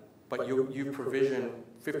environment, but you provision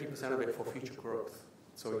 50% of it for future growth.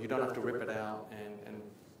 So you don't have to rip it out and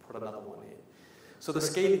put another one in. So the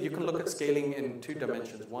scale, you can look at scaling in 2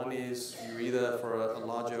 dimensions. One is you either, for a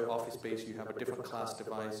larger office space, you have a different class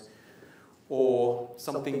device, or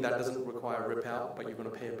something that doesn't require rip out, but you're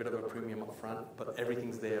going to pay a bit of a premium up front, but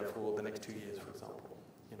everything's there for the next 2 years, for example,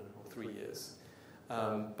 or 3 years.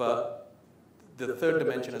 But the third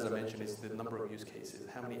dimension, as I mentioned, is the number of use cases.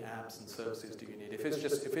 How many apps and services do you need? If it's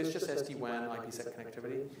just SD-WAN, IPsec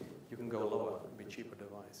connectivity, you can go lower and be a cheaper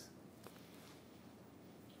device.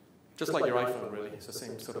 Just like your iPhone, really. It's the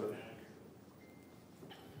same sort of.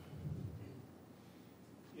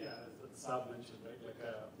 Yeah, as Sab mentioned, right? Like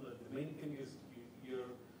the main thing is you're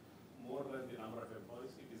more than the number of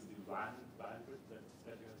employees. It is the WAN bandwidth that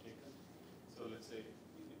you have taken. So let's say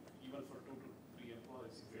even for 2 to 3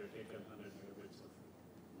 employees, if you have taken 100 megabits of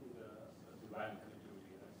the WAN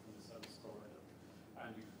connectivity, right, from the service provider,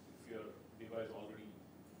 and if your device already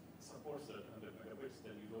supports that 100 megabits,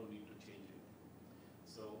 then you don't need to change it.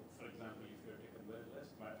 So, for example, if you have taken very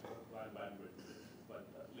less WAN bandwidth, but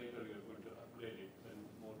later you're going to upgrade it when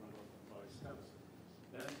more number of employees comes,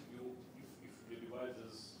 then if the device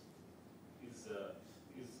is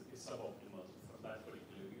suboptimal for that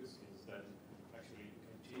particular use case, then actually you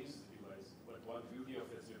can change the device. But one beauty of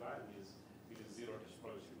SD-WAN is it is zero touch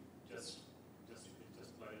provision. Just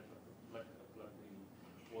plug the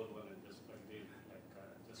old one and just plug it in, like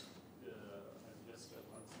just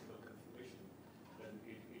one single configuration. Then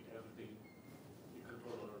everything, the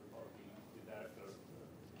controller or the director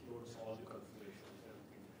loads all the configuration,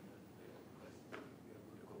 everything, and you're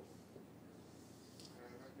good to go.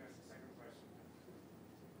 That's the second question.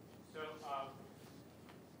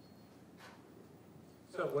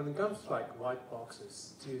 So when it comes to like white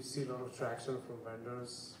boxes, do you see a lot of traction from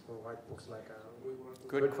vendors for white box? Like we work with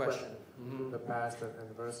Good question. in the past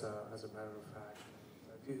and Versa, as a matter of fact.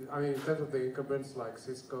 I mean, in terms of the incumbents like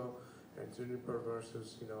Cisco and Juniper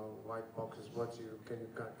versus white boxes, can you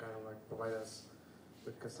kind of like provide us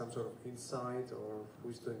with some sort of insight, or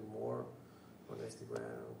who's doing more on SD-WAN,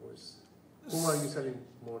 or whom are you selling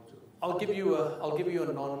more to? I'll give you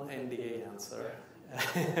a non-NDA answer.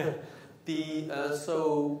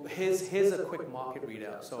 So here's a quick market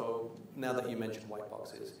readout. So now that you mentioned white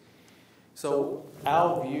boxes, so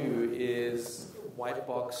our view is white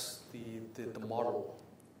box, the model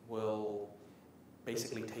will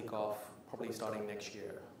basically take off probably starting next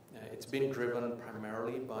year. It's been driven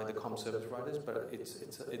primarily by the comm service providers, but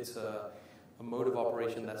it's a mode of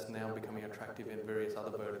operation that's now becoming attractive in various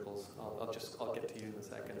other verticals. I'll get to you in a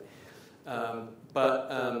second.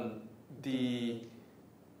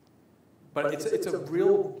 But it's a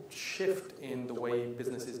real shift in the way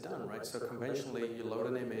business is done, right? So conventionally, you load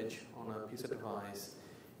an image on a piece of device,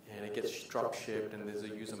 and it gets drop shipped, and there's a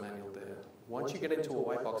user manual there. Once you get into a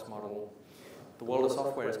white box model, the world of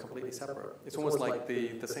software is completely separate. It's almost like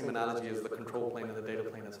the same analogy as the control plane and the data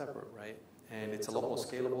plane are separate, right? And it's a lot more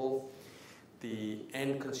scalable. The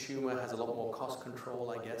end consumer has a lot more cost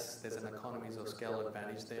control, I guess. There's an economies of scale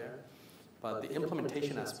advantage there. But the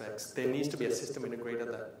implementation aspects, there needs to be a system integrator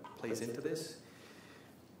that plays into this.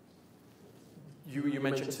 You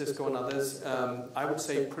mentioned Cisco and others. I would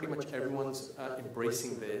say pretty much everyone's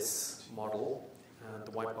embracing this model,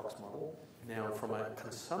 the white box model. Now, from a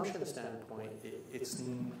consumption standpoint,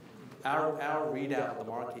 our readout of the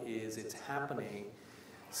market is it's happening.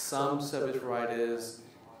 Some service providers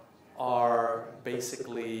are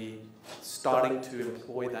basically starting to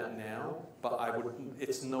employ that now, but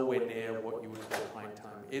it's nowhere near what you would call prime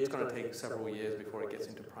time. It's going to take several years before it gets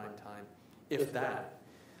into prime time, if that.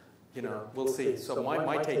 We'll see. So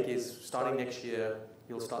my take is starting next year,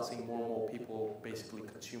 you'll start seeing more and more people basically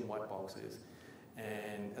consume white boxes.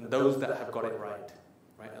 And those that have got it right?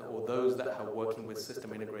 Or those that are working with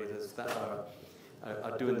system integrators that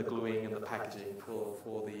are doing the gluing and the packaging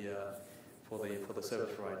for the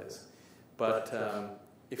service providers. But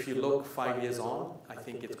if you look 5 years on, I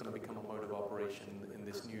think it's going to become a mode of operation in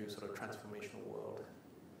this new sort of transformational world.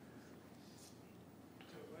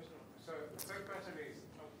 So the third question is,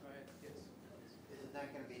 yes. Isn't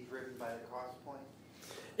that going to be driven by the cost point?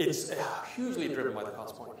 It's hugely driven by the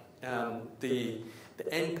cost point. The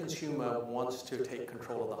end consumer wants to take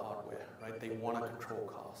control of the hardware, right? They want to control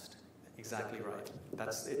cost. Exactly right.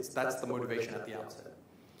 That's the motivation at the outset.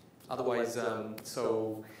 Otherwise,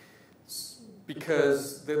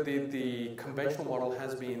 because the conventional model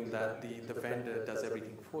has been that the vendor does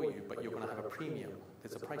everything for you, but you're going to have a premium.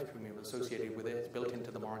 There's a price premium associated with it. It's built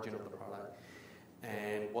into the margin of the product.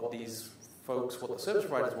 And what the service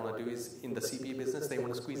providers want to do is, in the CPE business, they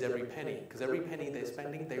want to squeeze every penny. Because every penny they're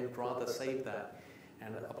spending, they would rather save that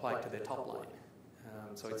and apply it to their top line.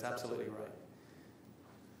 So it's absolutely right.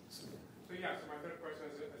 So my third question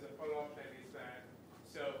as a follow-up then is that,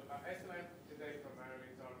 so SD-WAN today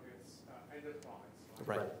primarily targets enterprise,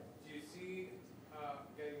 right? Do you see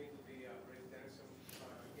getting into the residential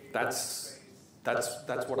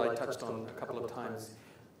That's what I touched on a couple of times.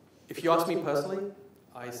 If you ask me personally,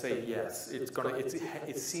 I say yes.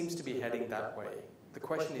 It seems to be heading that way. The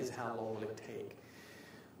question is, how long will it take?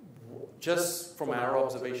 Just from our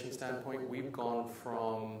observation standpoint, we've gone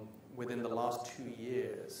from, within the last 2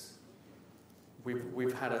 years,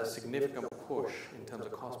 we've had a significant push in terms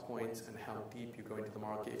of cost points and how deep you go into the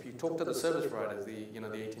market. If you talk to the service providers, the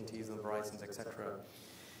AT&Ts and the Verizons, etc.,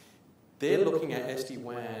 they're looking at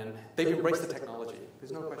SD-WAN. They've embraced the technology.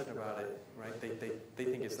 There's no question about it, right? They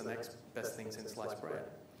think it's the next best thing since sliced bread.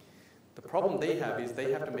 The problem they have is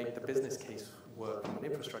they have to make the business case work from an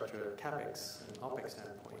infrastructure, CapEx, and OpEx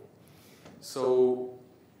standpoint. So,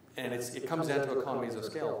 and it comes down to economies of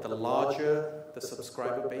scale. The larger the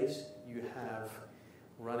subscriber base you have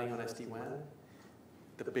running on SD-WAN,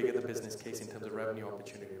 the bigger the business case in terms of revenue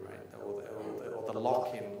opportunity, right? Or the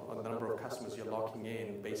lock-in, or the number of customers you're locking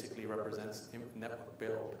in basically represents network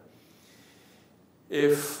build.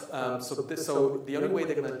 So the only way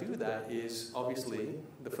they're going to do that is obviously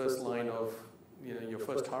the first line of your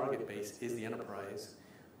first target base is the enterprise.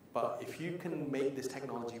 But if you can make this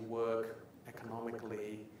technology work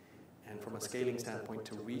economically and from a scaling standpoint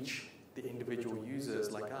to reach the individual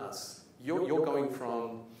users like us, you're going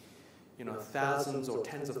from thousands or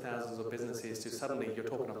tens of thousands of businesses to suddenly you're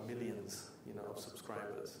talking of millions of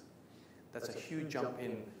subscribers. That's a huge jump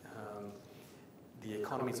in the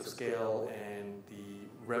economies of scale and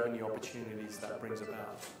the revenue opportunities that brings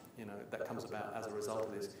about, that comes about as a result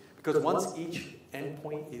of this. Because once each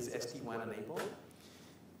endpoint is SD-WAN enabled,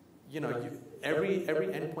 every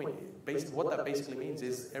endpoint, what that basically means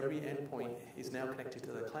is every endpoint is now connected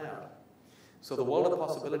to the cloud. So the world of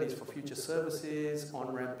possibilities for future services,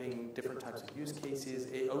 on-ramping different types of use cases,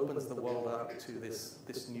 it opens the world up to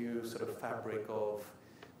this new sort of fabric of,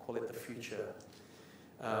 call it the future.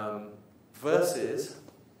 Versus,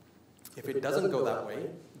 if it doesn't go that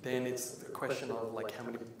way, then it's a question of like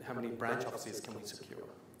how many branch offices can we secure?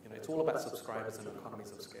 It's all about subscribers and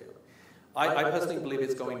economies of scale. I personally believe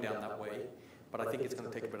it's going down that way, but I think it's going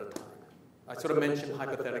to take a bit of time. I sort of mentioned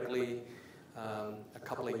hypothetically a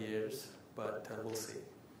couple of years, but we'll see.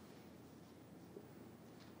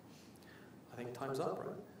 I think time's up,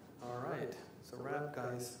 right? All right, it's a wrap,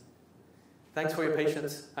 guys. Thanks for your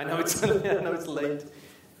patience. I know it's late,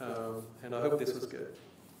 and I hope this was good.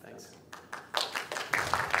 Thanks.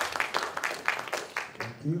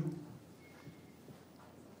 Thank you.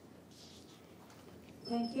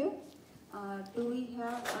 Thank you. Do we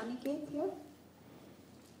have Aniket here?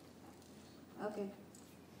 Okay.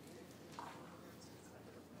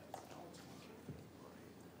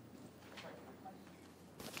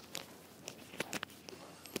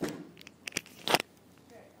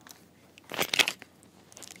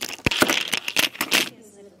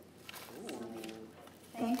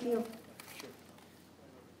 Thank you.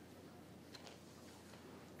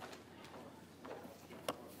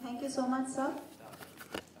 Thank you so much, sir.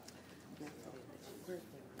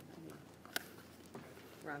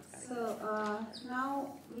 So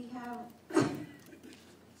now we have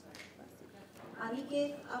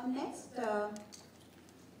Aniket up next.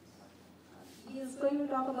 He is going to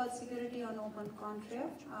talk about security on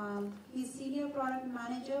OpenContrail. He's Senior Product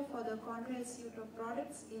Manager for the Contrail suite of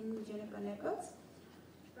products in Juniper Networks.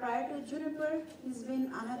 Prior to Juniper, he's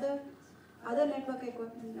been other network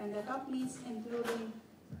equipment vendor companies, including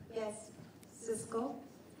Cisco,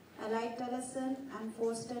 Allied Teleson, and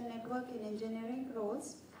Forster Networking Engineering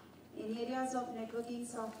roles in areas of networking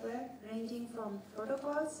software ranging from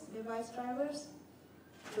protocols, device drivers,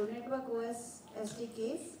 to network OS,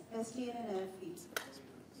 SDKs, SDN, and LFE.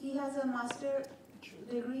 He has a master's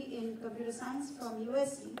degree in computer science from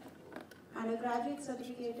USC and a graduate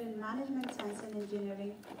certificate in management science and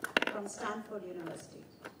engineering from Stanford University.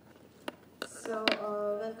 So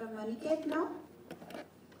welcome Aniket now.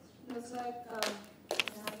 Looks like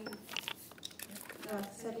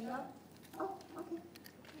setting up. Oh, okay.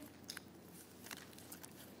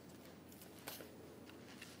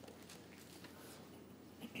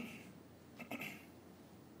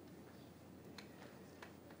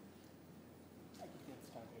 I can get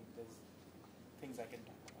started. There's things I can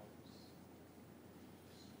talk about.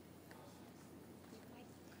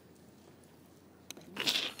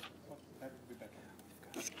 That would be better.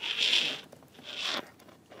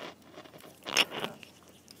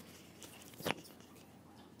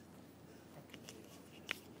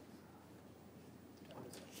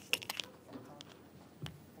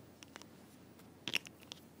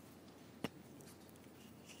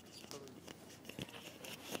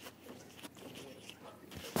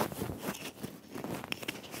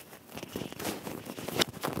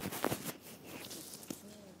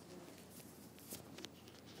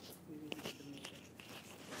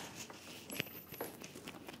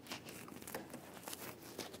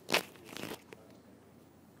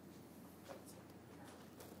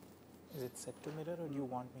 Is it set to mirror, or do you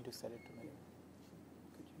want me to set it to mirror?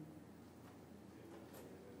 Could you?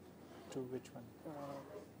 To which one?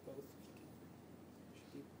 Both.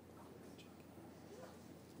 Should be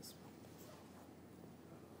this one.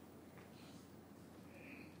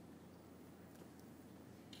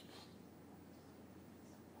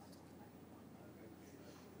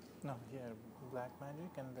 No, here, black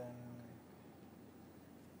magic, and then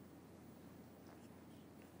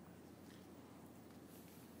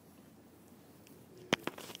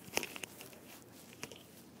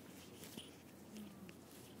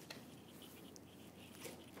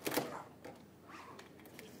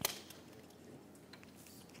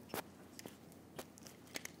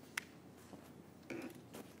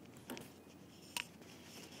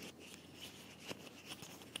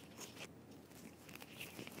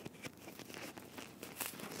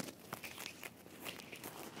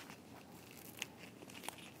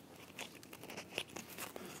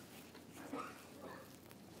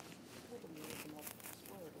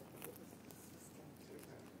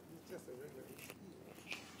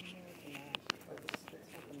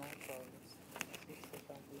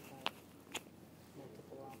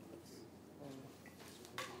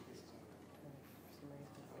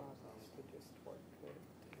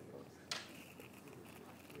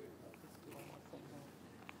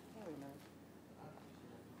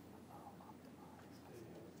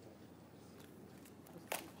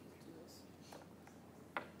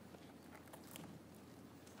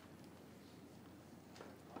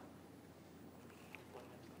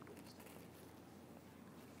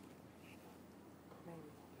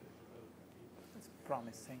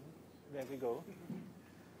promising. There we go.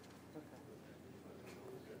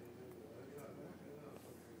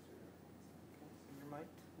 Your mic,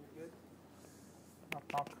 you good? Knock,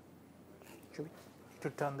 knock. Should we to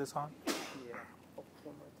turn this on? Yeah. Oh,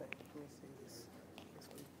 one more thing. Let me see this.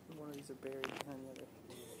 One of these are buried behind the other.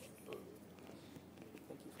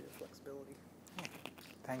 Thank you for your flexibility.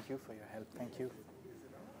 Thank you for your help. Thank you.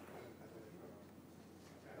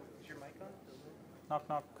 Is your mic on? Knock,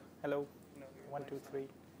 knock. Hello. No. 1, 2, 3.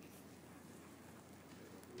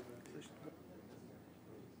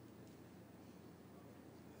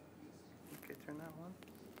 Okay, turn that one.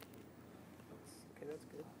 Okay, that's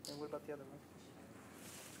good. And what about the other one?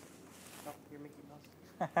 Oh, you're Mickey Mouse.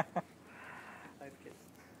 I have kids.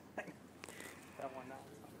 That one, that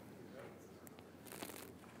one's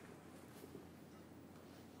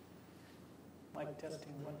not. Mic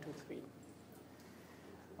testing. 1, 2, 3.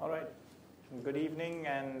 All right. Good evening,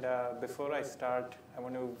 and before I start, I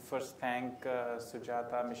want to first thank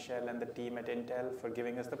Sujata, Michelle, and the team at Intel for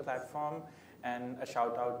giving us the platform, and a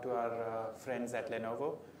shout out to our friends at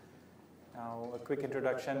Lenovo. Now, a quick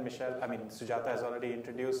introduction. Sujata has already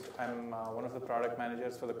introduced. I'm one of the product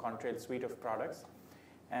managers for the Contrail suite of products,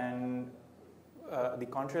 and the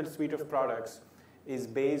Contrail suite of products is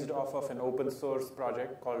based off of an open source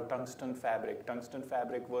project called Tungsten Fabric. Tungsten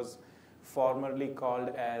Fabric was formerly called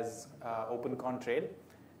as OpenContrail,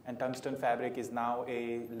 and Tungsten Fabric is now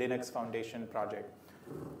a Linux Foundation project.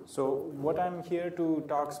 So what I'm here to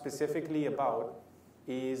talk specifically about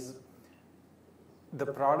is the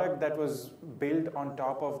product that was built on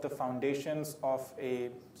top of the foundations of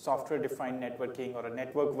a software-defined networking or a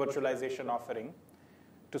network virtualization offering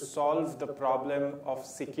to solve the problem of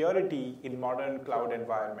security in modern cloud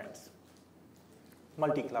environments,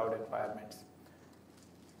 multi-cloud environments.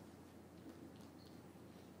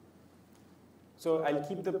 So I'll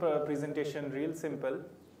keep the presentation real simple.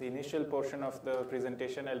 The initial portion of the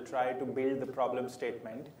presentation, I'll try to build the problem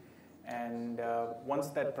statement. And once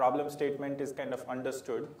that problem statement is kind of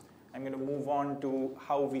understood, I'm going to move on to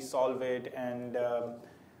how we solve it and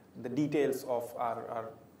the details of our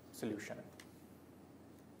solution.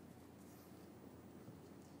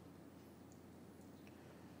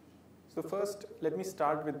 So first, let me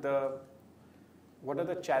start with what are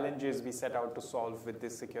the challenges we set out to solve with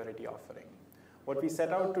this security offering. What we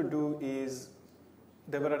set out to do is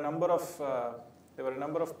there were a number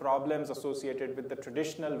of problems associated with the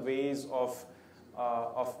traditional ways of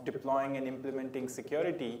deploying and implementing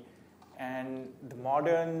security, and the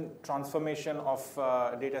modern transformation of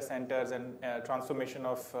data centers and transformation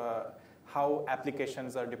of how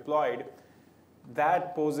applications are deployed.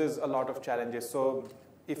 That poses a lot of challenges. So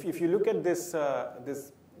if you look at this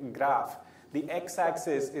graph, the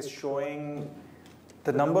x-axis is showing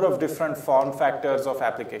the number of different form factors of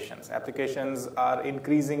applications. Applications are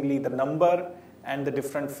increasingly the number and the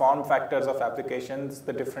different form factors of applications,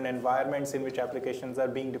 the different environments in which applications are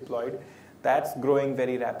being deployed. That's growing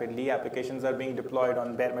very rapidly. Applications are being deployed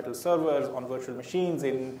on bare metal servers, on virtual machines,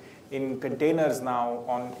 in in containers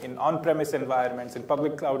now, in on-premise environments, in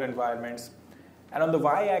public cloud environments. And on the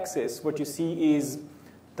y-axis, what you see is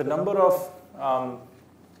the number of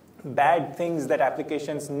bad things that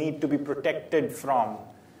applications need to be protected from,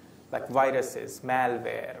 like viruses,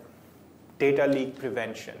 malware, data leak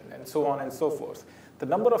prevention, and so on and so forth. The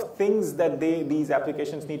number of things that these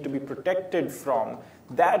applications need to be protected from,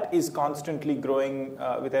 that is constantly growing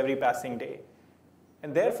with every passing day.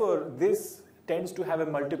 And therefore, this tends to have a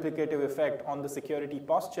multiplicative effect on the security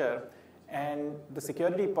posture, and the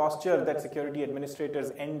security posture that security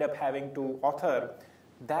administrators end up having to author,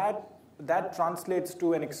 that translates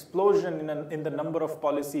to an explosion in the number of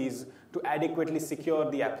policies to adequately secure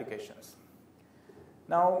the applications.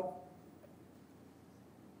 Now,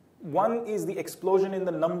 one is the explosion in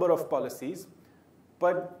the number of policies,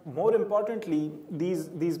 but more importantly,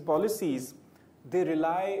 these policies, they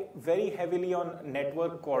rely very heavily on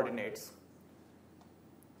network coordinates.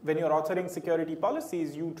 When you're authoring security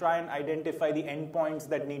policies, you try and identify the endpoints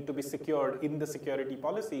that need to be secured in the security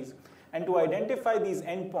policies. And to identify these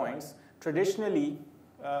endpoints, traditionally,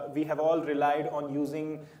 we have all relied on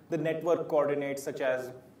using the network coordinates such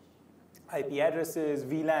as IP addresses,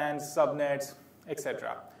 VLANs, subnets,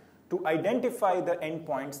 etc., to identify the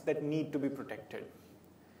endpoints that need to be protected.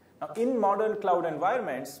 Now, in modern cloud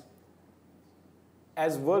environments,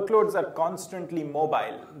 as workloads are constantly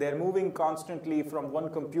mobile, they're moving constantly from one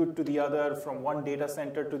compute to the other, from one data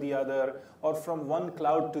center to the other, or from one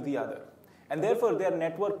cloud to the other. And therefore, their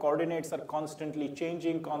network coordinates are constantly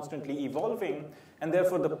changing, constantly evolving, and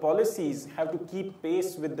therefore the policies have to keep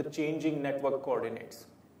pace with the changing network coordinates.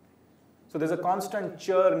 So there's a constant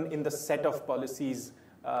churn in the set of policies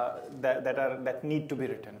that need to be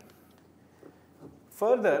written.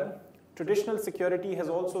 Further, traditional security has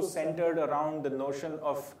also centered around the notion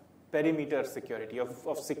of perimeter security,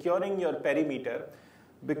 of securing your perimeter,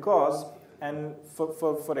 because, and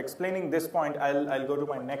for explaining this point, I'll go to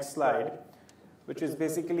my next slide, which is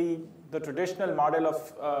basically the traditional model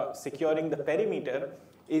of securing the perimeter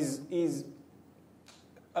is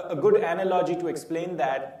a good analogy to explain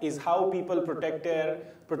that is how people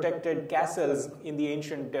protected castles in the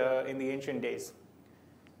ancient days.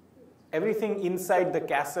 Everything inside the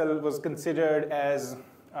castle was considered as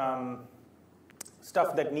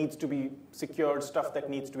stuff that needs to be secured, stuff that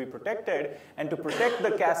needs to be protected. And to protect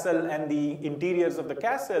the castle and the interiors of the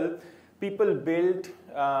castle, people built,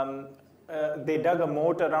 they dug a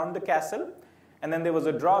moat around the castle, and then there was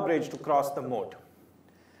a drawbridge to cross the moat.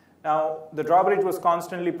 Now, the drawbridge was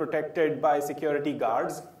constantly protected by security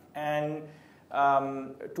guards, and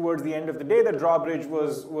towards the end of the day, the drawbridge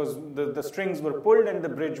the strings were pulled and the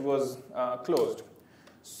bridge was closed.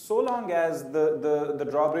 So long as the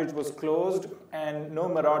drawbridge was closed and no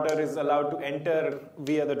marauder is allowed to enter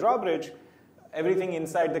via the drawbridge, everything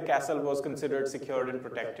inside the castle was considered secured and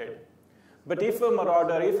protected. But if a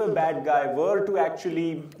marauder, if a bad guy were to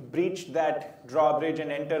actually breach that drawbridge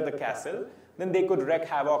and enter the castle, then they could wreak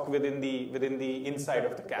havoc within the inside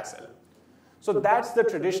of the castle. So that's the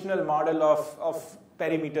traditional model of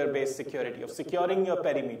perimeter-based security, of securing your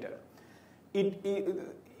perimeter. It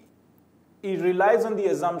relies on the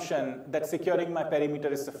assumption that securing my perimeter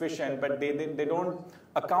is sufficient, but they don't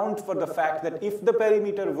account for the fact that if the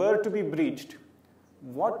perimeter were to be breached,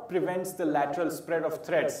 what prevents the lateral spread of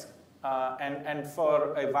threats and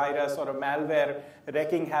for a virus or a malware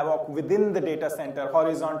wreaking havoc within the data center,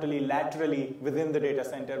 horizontally, laterally within the data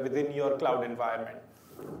center, within your cloud environment.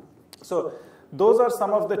 So those are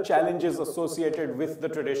some of the challenges associated with the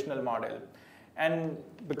traditional model. And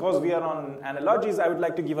because we are on analogies, I would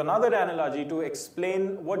like to give another analogy to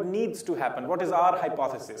explain what needs to happen. What is our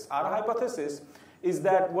hypothesis? Our hypothesis is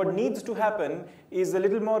that what needs to happen is a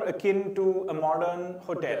little more akin to a modern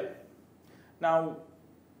hotel. Now,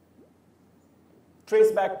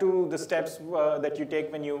 trace back to the steps that you take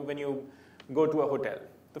when you go to a hotel.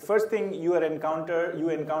 The first thing you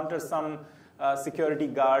encounter some security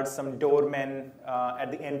guards, some doormen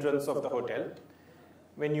at the entrance of the hotel.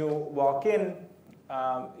 When you walk in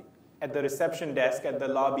at the reception desk, at the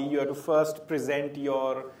lobby, you have to first present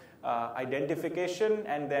your identification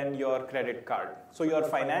and then your credit card. So your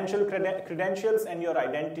financial credentials and your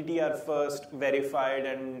identity are first verified,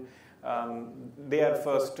 and they are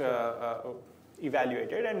first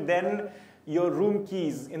evaluated, and then your room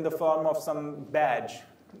keys in the form of some badge,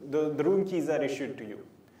 the room keys are issued to you.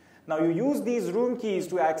 Now you use these room keys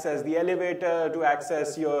to access the elevator, to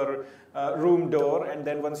access your room door, and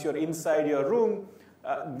then once you're inside your room,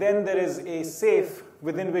 then there is a safe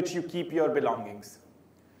within which you keep your belongings.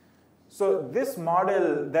 So this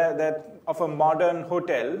model that of a modern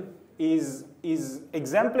hotel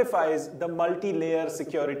exemplifies the multi-layer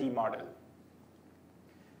security model.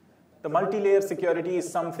 The multi-layer security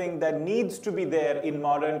is something that needs to be there in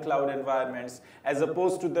modern cloud environments as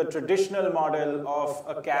opposed to the traditional model of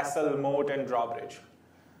a castle, moat, and drawbridge.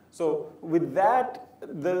 So with that,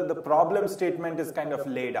 the problem statement is kind of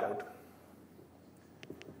laid out.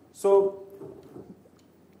 So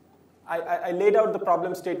I laid out the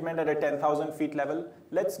problem statement at a 10,000 feet level.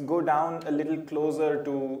 Let's go down a little closer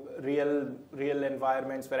to real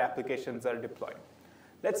environments where applications are deployed.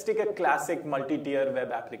 Let's take a classic multi-tier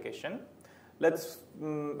web application. Let's,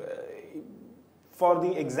 for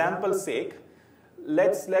the example's sake,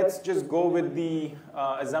 let's just go with the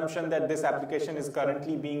assumption that this application is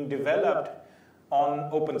currently being developed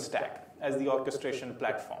on OpenStack as the orchestration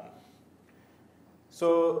platform.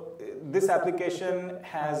 So this application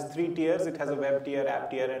has 3 tiers. It has a web tier, app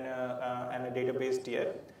tier, and a database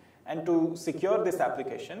tier. And to secure this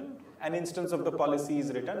application, an instance of the policy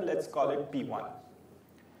is written. Let's call it P1.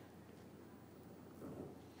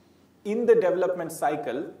 In the development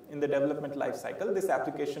cycle, in the development life cycle, this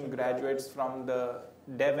application graduates from the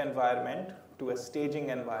dev environment to a staging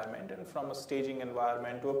environment, and from a staging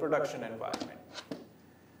environment to a production environment.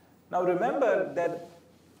 Now remember that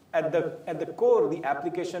at the core, the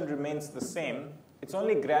application remains the same. It's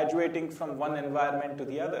only graduating from one environment to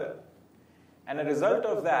the other. And a result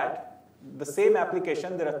of that, the same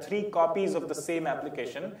application, there are 3 copies of the same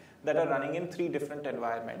application that are running in 3 different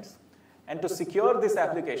environments. And to secure this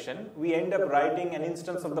application, we end up writing an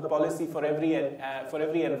instance of the policy for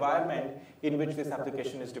every environment in which this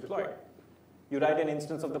application is deployed. You write an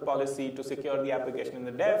instance of the policy to secure the application in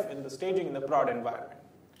the dev, in the staging, in the prod environment.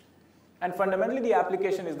 And fundamentally, the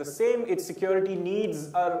application is the same. Its security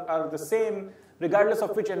needs are the same, regardless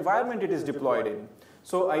of which environment it is deployed in.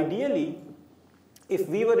 So ideally, if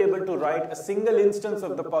we were able to write a single instance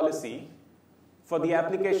of the policy for the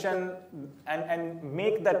application and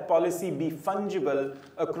make that policy be fungible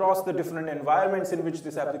across the different environments in which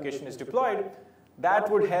this application is deployed,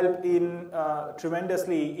 that would help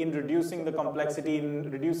tremendously in reducing the complexity,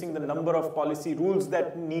 in reducing the number of policy rules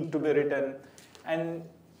that need to be written, and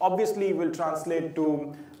obviously will translate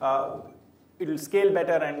to, it will scale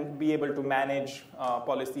better and be able to manage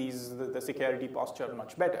policies, the security posture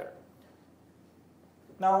much better.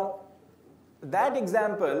 Now, that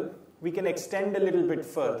example, we can extend a little bit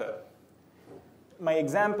further. My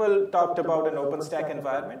example talked about an OpenStack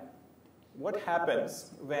environment. What happens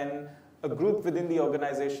when a group within the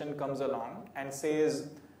organization comes along and says,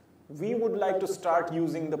 we would like to start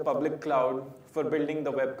using the public cloud for building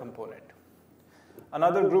the web component?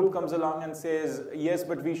 Another group comes along and says, yes,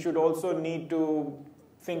 but we should also need to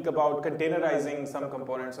think about containerizing some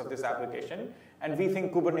components of this application, and we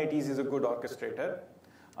think Kubernetes is a good orchestrator.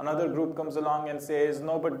 Another group comes along and says,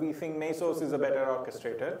 no, but we think Mesos is a better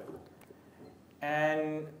orchestrator.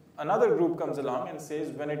 And another group comes along and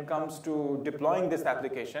says, when it comes to deploying this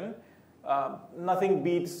application, nothing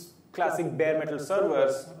beats classic bare metal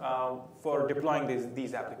servers for deploying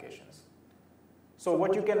these applications. So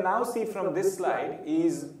what you can now see from this slide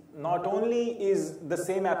is not only is the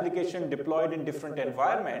same application deployed in different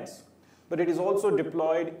environments, but it is also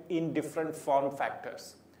deployed in different form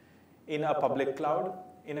factors, in a public cloud,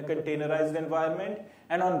 in a containerized environment,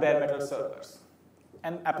 and on bare metal servers.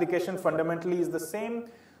 And application fundamentally is the same.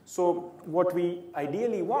 So what we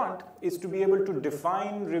ideally want is to be able to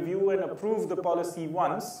define, review, and approve the policy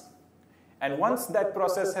once. And once that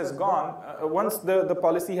process has gone, once the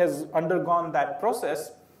policy has undergone that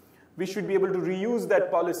process, we should be able to reuse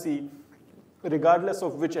that policy regardless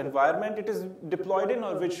of which environment it is deployed in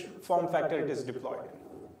or which form factor it is deployed in.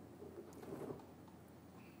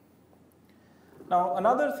 Now,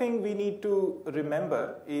 another thing we need to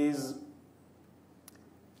remember is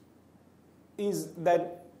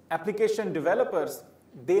that application developers,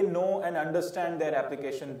 they know and understand their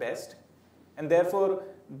application best, and therefore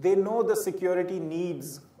they know the security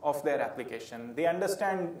needs of their application. They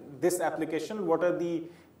understand this application, what are the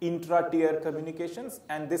intra-tier communications,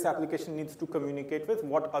 and this application needs to communicate with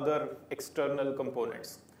what other external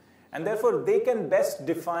components. And therefore, they can best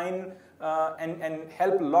define and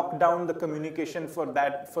help lock down the communication for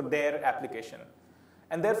their application.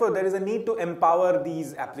 And therefore, there is a need to empower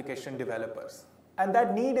these application developers. And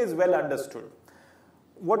that need is well understood.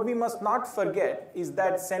 What we must not forget is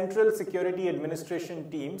that central security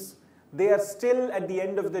administration teams, they are still, at the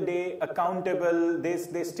end of the day, accountable.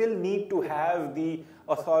 They still need to have the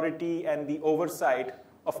authority and the oversight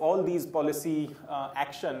of all these policy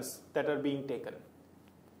actions that are being taken.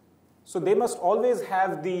 So they must always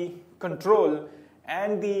have the control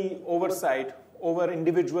and the oversight over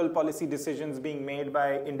individual policy decisions being made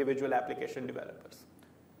by individual application developers.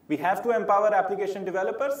 We have to empower application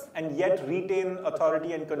developers and yet retain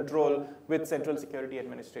authority and control with central security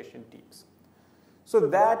administration teams. So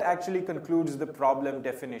that actually concludes the problem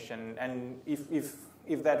definition. And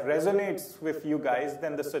if that resonates with you guys,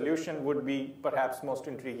 then the solution would be perhaps most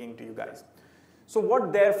intriguing to you guys. So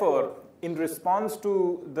what, therefore, in response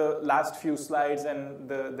to the last few slides and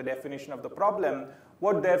the definition of the problem,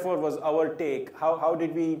 what, therefore, was our take? How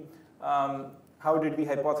did we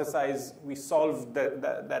hypothesize we solved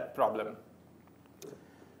that problem?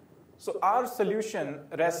 So our solution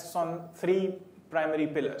rests on 3 primary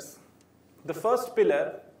pillars. The first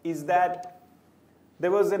pillar is that there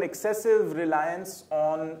was an excessive reliance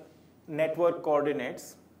on network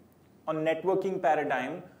coordinates, on networking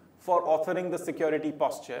paradigm for authoring the security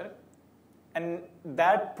posture. And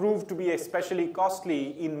that proved to be especially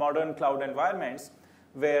costly in modern cloud environments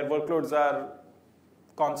where workloads are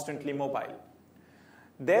constantly mobile.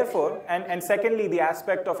 Therefore, and secondly, the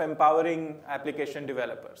aspect of empowering application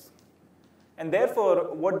developers. And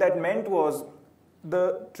therefore, what that meant was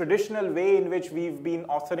the traditional way in which we've been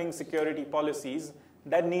authoring security policies,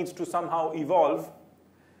 that needs to somehow evolve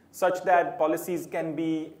such that policies can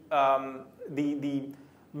be, the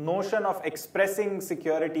notion of expressing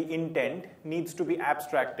security intent needs to be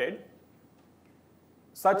abstracted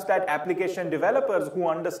such that application developers who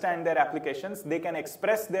understand their applications, they can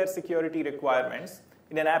express their security requirements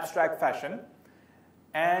in an abstract fashion.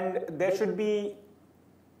 And there should be,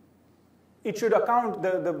 it should account,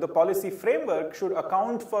 the policy framework should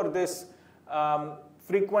account for this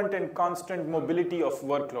frequent and constant mobility of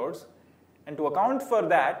workloads. And to account for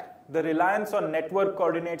that, the reliance on network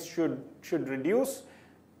coordinates should reduce,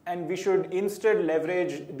 and we should instead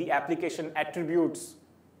leverage the application attributes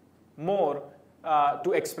more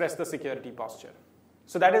to express the security posture.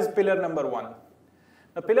 So that is pillar number 1.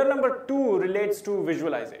 Now, pillar number 2 relates to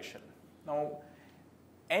visualization. Now,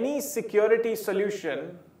 any security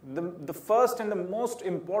solution, the first and the most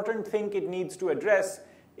important thing it needs to address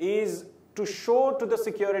is to show to the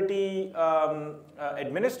security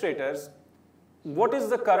administrators what is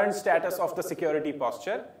the current status of the security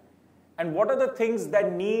posture and what are the things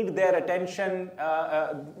that need their attention,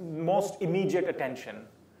 most immediate attention.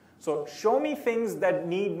 So show me things that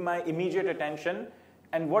need my immediate attention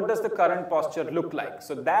and what does the current posture look like.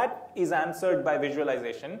 So that is answered by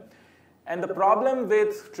visualization. And the problem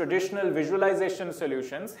with traditional visualization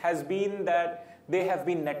solutions has been that they have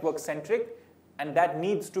been network-centric, and that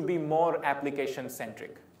needs to be more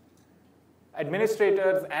application-centric.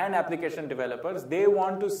 Administrators and application developers, they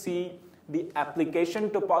want to see the application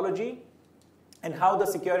topology and how the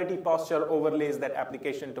security posture overlays that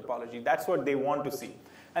application topology. That's what they want to see.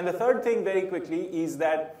 And the third thing, very quickly, is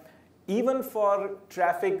that even for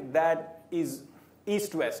traffic that is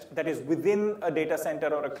east-west, that is within a data center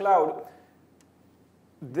or a cloud,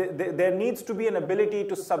 there needs to be an ability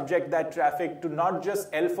to subject that traffic to not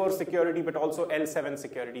just L4 security, but also L7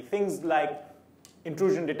 security, things like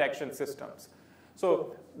intrusion detection systems.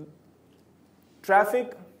 So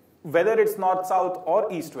traffic, whether it's north-south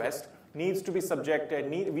or east-west, needs to be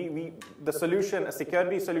subjected. The solution, a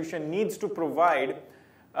security solution, needs to provide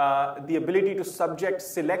the ability to subject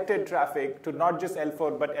selected traffic to not just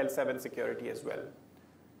L4, but L7 security as well.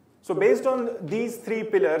 So based on these 3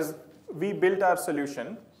 pillars, we built our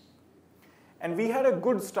solution. And we had a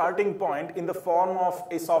good starting point in the form of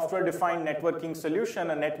a software-defined networking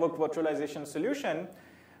solution, a network virtualization solution,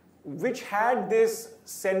 which had this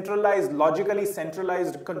centralized, logically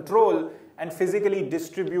centralized control and physically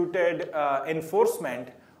distributed enforcement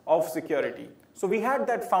of security. So we had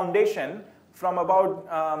that foundation from about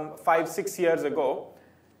 5-6 years ago.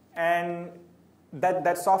 And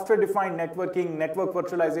that software-defined network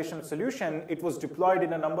virtualization solution, it was deployed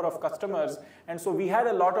in a number of customers. And so we had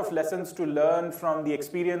a lot of lessons to learn from the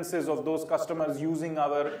experiences of those customers using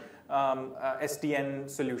our SDN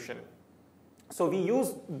solution. So we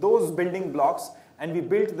used those building blocks, and we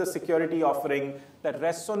built the security offering that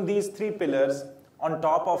rests on these 3 pillars on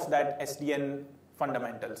top of that SDN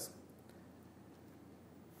fundamentals.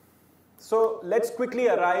 So let's quickly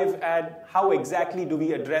arrive at how exactly do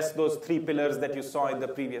we address those 3 pillars that you saw in the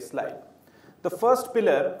previous slide. The first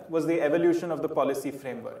pillar was the evolution of the policy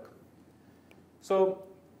framework. So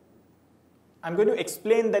I'm going to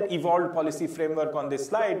explain that evolved policy framework on this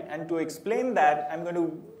slide, and to explain that, I'm going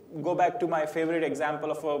to go back to my favorite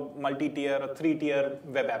example of a multi-tier or 3-tier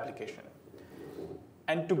web application.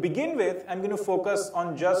 And to begin with, I'm going to focus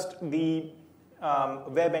on just the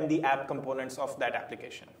web and the app components of that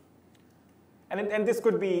application. And this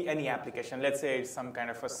could be any application. Let's say it's some kind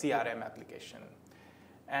of a CRM application.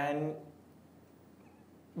 And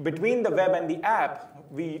between the web and the app,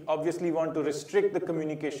 we obviously want to restrict the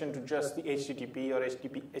communication to just the HTTP or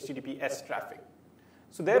HTTPS traffic.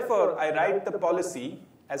 So therefore, I write the policy,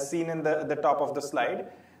 as seen in the top of the slide,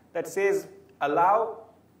 that says allow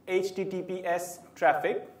HTTPS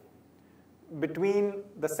traffic between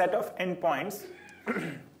the set of endpoints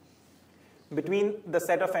between the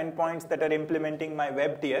set of endpoints that are implementing my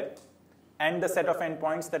web tier and the set of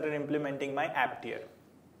endpoints that are implementing my app tier.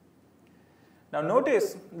 Now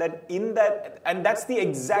notice that in that, and that's the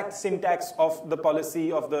exact syntax of the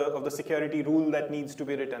policy of the security rule that needs to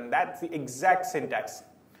be written. That's the exact syntax.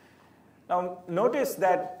 Now notice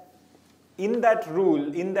that in that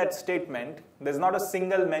rule, in that statement, there's not a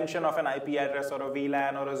single mention of an IP address or a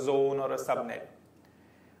VLAN or a zone or a subnet.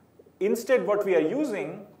 Instead, what we are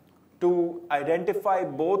using to identify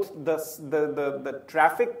both the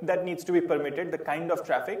traffic that needs to be permitted, the kind of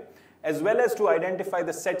traffic, as well as to identify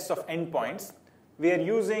the sets of endpoints, we are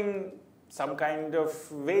using some kind of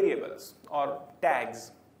variables or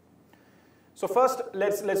tags. So first,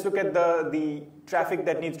 let's look at the traffic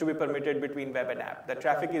that needs to be permitted between web and app. The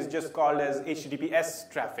traffic is just called as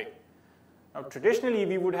HTTPS traffic. Now, traditionally,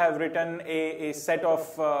 we would have written a set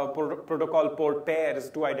of protocol port pairs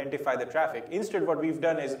to identify the traffic. Instead, what we've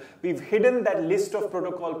done is we've hidden that list of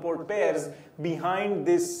protocol port pairs behind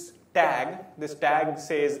this tag. This tag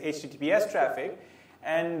says HTTPS traffic,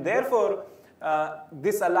 and therefore,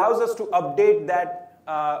 this allows us to update that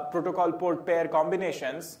protocol port pair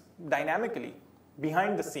combinations dynamically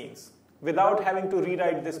behind the scenes without having to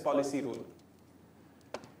rewrite this policy rule.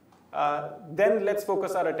 Then let's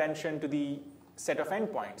focus our attention to the set of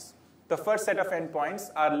endpoints. The first set of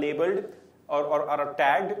endpoints are labeled or are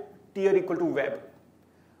tagged tier equal to web.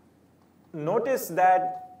 Notice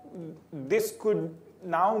that this could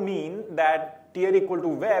now mean that tier equal to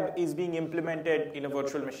web is being implemented in a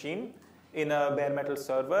virtual machine, in a bare metal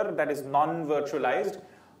server that is non-virtualized,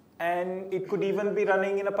 and it could even be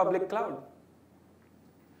running in a public cloud.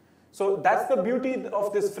 So that's the beauty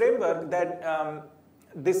of this framework, that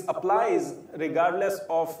this applies regardless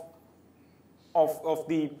of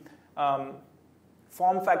the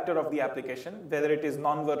form factor of the application, whether it is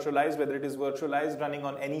non-virtualized, whether it is virtualized, running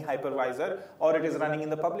on any hypervisor, or it is running in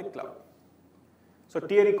the public cloud. So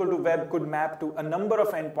tier equal to web could map to a number of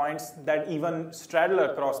endpoints that even straddle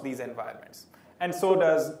across these environments. And so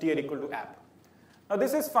does tier equal to app. Now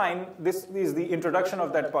this is fine. This is the introduction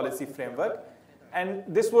of that policy framework. And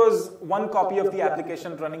this was one copy of the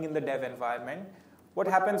application running in the dev environment. What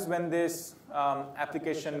happens when this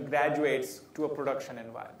application graduates to a production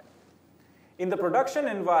environment? In the production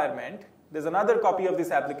environment, there's another copy of this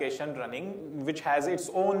application running, which has its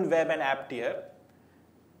own web and app tier.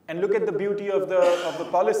 And look at the beauty of the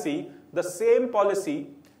policy. The same policy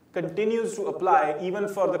continues to apply even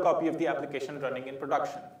for the copy of the application running in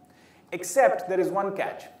production. Except there is one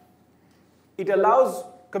catch. It allows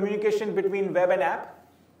communication between web and app,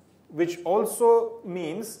 which also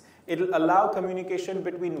means it will allow communication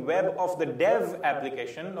between web of the dev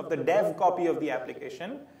application, of the dev copy of the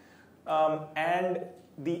application, and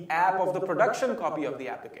the app of the production copy of the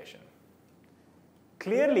application.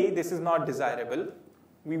 Clearly, this is not desirable.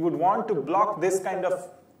 We would want to block this kind of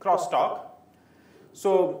crosstalk.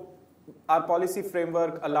 So our policy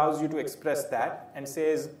framework allows you to express that and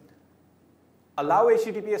says, allow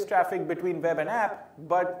HTTPS traffic between web and app,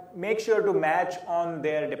 but make sure to match on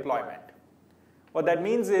their deployment. What that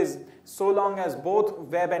means is, so long as both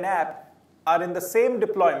web and app are in the same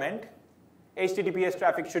deployment, HTTPS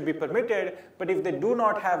traffic should be permitted, but if they do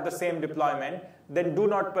not have the same deployment, then do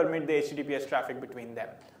not permit the HTTPS traffic between them.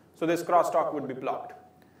 So this crosstalk would be blocked.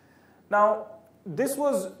 Now, this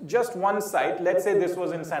was just one site. Let's say this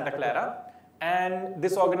was in Santa Clara, and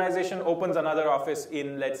this organization opens another office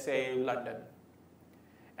in, let's say, London.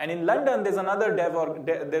 And in London, there's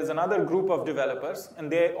another group of developers,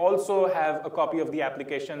 and they also have a copy of the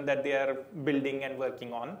application that they are building and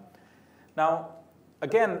working on. Now,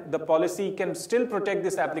 again, the policy can still protect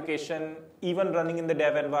this application even running in the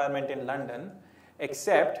dev environment in London,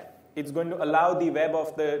 except it's going to allow the web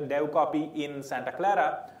of the dev copy in Santa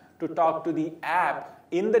Clara to talk to the app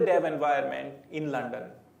in the dev environment in London.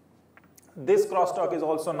 This crosstalk is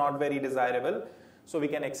also not very desirable, so we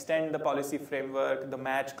can extend the policy framework, the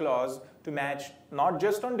match clause, to match not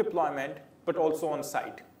just on deployment, but also on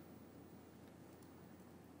site.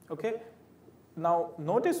 Okay? Now,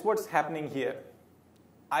 notice what's happening here.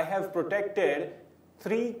 I have protected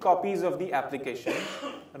 3 copies of the application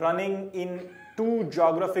running in 2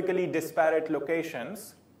 geographically disparate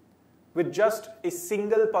locations with just a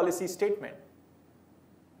single policy statement.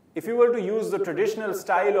 If you were to use the traditional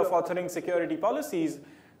style of authoring security policies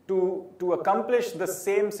to accomplish the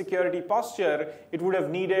same security posture, it would have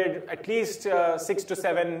needed at least 6 to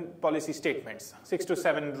 7 policy statements, 6 to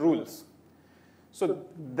 7 rules. So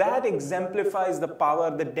that exemplifies the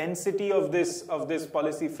power, the density of this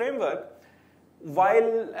policy framework,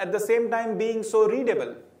 while at the same time being so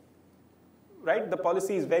readable. Right? The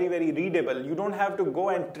policy is very, very readable. You don't have to go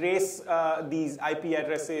and trace these IP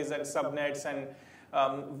addresses and subnets and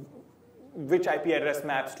which IP address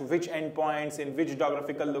maps to which endpoints in which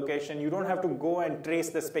geographical location. You don't have to go and trace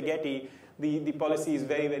the spaghetti. The policy is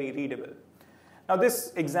very, very readable. Now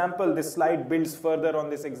this example, this slide builds further on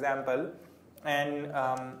this example. And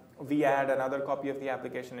we add another copy of the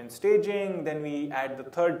application in staging. Then we add the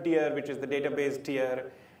third tier, which is the database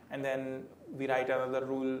tier. And then we write another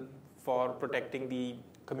rule for protecting the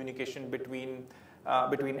communication between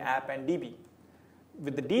app and DB.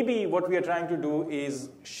 With the DB, what we are trying to do is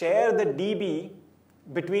share the DB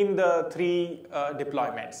between the 3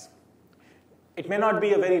 deployments. It may not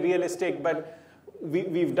be a very realistic, but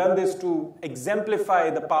we've done this to exemplify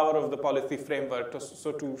the power of the policy framework.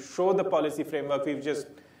 So to show the policy framework, we've just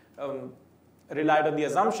relied on the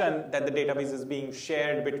assumption that the database is being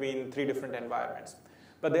shared between 3 different environments.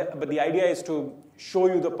 But the idea is to show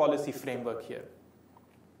you the policy framework here.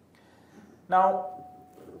 Now,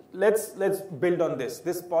 let's build on this.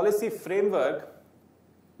 This policy framework,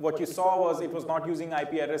 what you saw was it was not using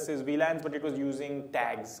IP addresses, VLANs, but it was using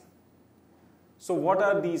tags. So what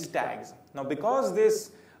are these tags? Now, because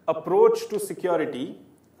this approach to security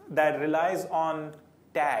that relies on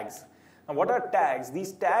tags. Now, what are tags?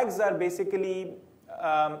 These tags are basically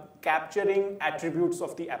capturing attributes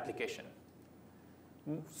of the application.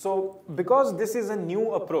 So because this is a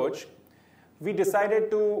new approach, we decided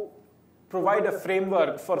to provide a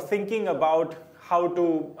framework for thinking about how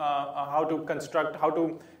to construct, how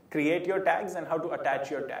to create your tags and how to attach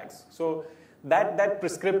your tags. So that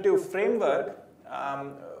prescriptive framework,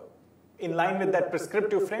 in line with that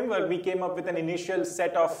prescriptive framework, we came up with an initial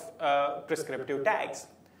set of prescriptive tags.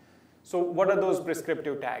 So what are those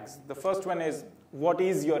prescriptive tags? The first one is, what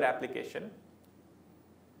is your application?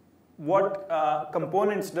 What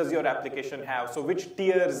components does your application have? So which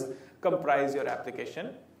tiers comprise your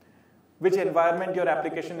application? Which environment your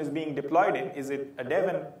application is being deployed in? Is it a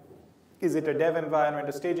dev environment,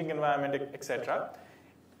 a staging environment, etc.?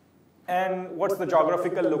 And what's the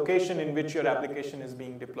geographical location in which your application is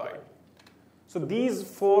being deployed? So these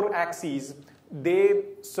 4 axes, they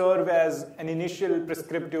serve as an initial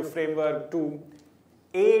prescriptive framework to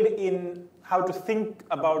aid in how to think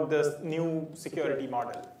about this new security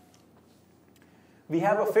model. We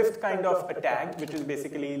have a 5th kind of a tag, which is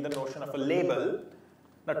basically the notion of a label.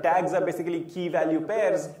 Now, tags are basically key value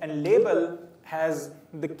pairs, and label has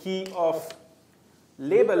the key of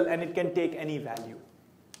label, and it can take any value.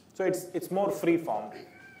 So it's more free-formed.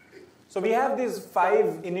 So we have these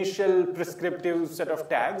 5 initial prescriptive set of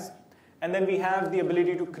tags, and then we have the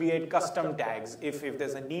ability to create custom tags. If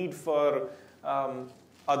there's a need for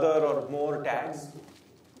other or more tags,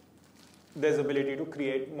 there's ability to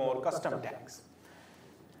create more custom tags.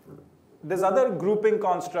 There's other grouping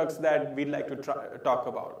constructs that we'd like to talk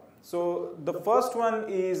about. So the first one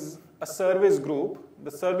is a service group.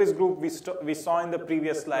 The service group we saw in the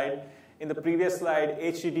previous slide. In the previous slide,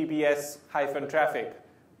 HTTPS-traffic.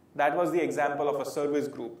 That was the example of a service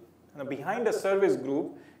group. Now, behind a service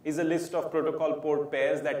group is a list of protocol port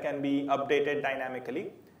pairs that can be updated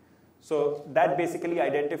dynamically. So that basically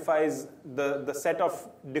identifies the set of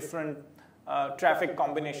different traffic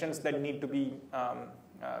combinations that need to be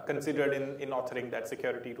considered in authoring that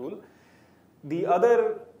security rule. The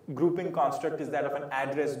other grouping construct is that of an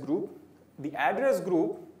address group. The address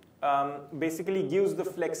group basically gives the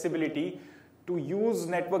flexibility to use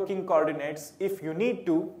networking coordinates if you need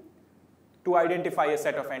to identify a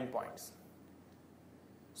set of endpoints.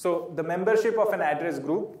 So the membership of an address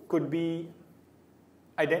group could be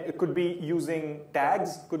using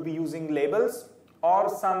tags, could be using labels, or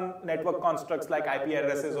some network constructs like IP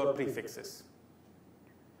addresses or prefixes.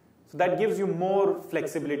 So that gives you more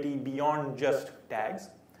flexibility beyond just tags.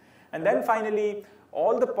 And then finally,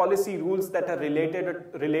 all the policy rules that are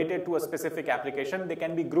related to a specific application, they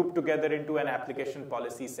can be grouped together into an application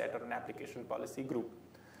policy set or an application policy group.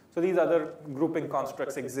 So these other grouping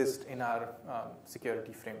constructs exist in our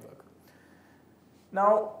security framework.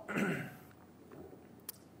 Now,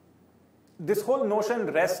 this whole notion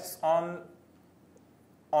rests on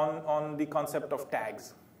the concept of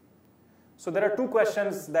tags. So there are 2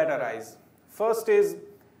 questions that arise. First is,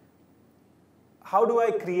 how do I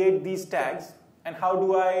create these tags? And how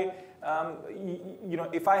do I,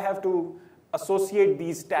 if I have to associate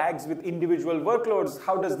these tags with individual workloads,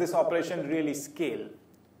 how does this operation really scale?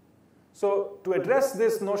 So to address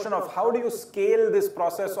this notion of how do you scale this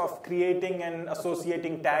process of creating and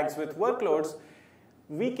associating tags with workloads,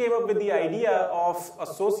 we came up with the idea of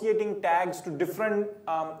associating tags to different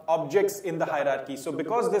objects in the hierarchy. So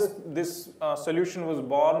because this solution was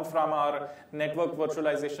born from our network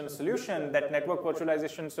virtualization solution, that network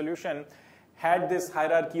virtualization solution had this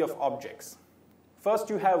hierarchy of objects. First,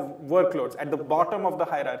 you have workloads. At the bottom of the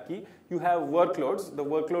hierarchy, you have workloads. The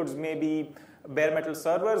workloads may be bare metal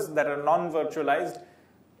servers that are non-virtualized,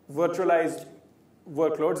 virtualized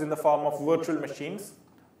workloads in the form of virtual machines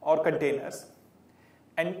or containers.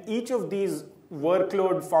 And each of these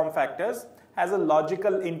workload form factors has a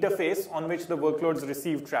logical interface on which the workloads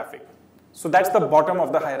receive traffic. So that's the bottom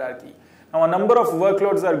of the hierarchy. Now, a number of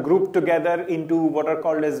workloads are grouped together into what are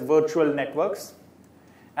called as virtual networks.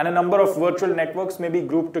 And a number of virtual networks may be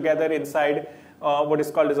grouped together inside what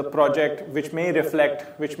is called as a project, which may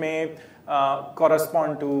reflect, which may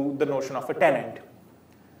correspond to the notion of a tenant.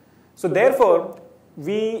 So therefore,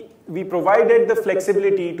 we provided the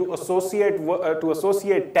flexibility to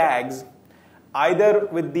associate tags either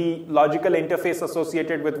with the logical interface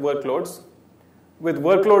associated with workloads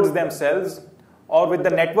themselves, or with the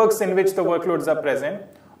networks in which the workloads are present,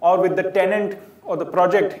 or with the tenant or the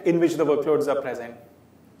project in which the workloads are present.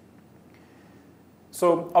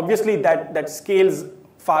 So obviously that scales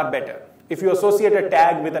far better. If you associate a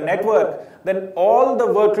tag with a network, then all the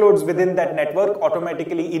workloads within that network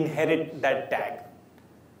automatically inherit that tag.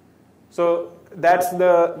 So that's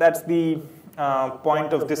the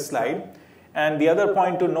point of this slide. And the other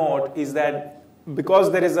point to note is that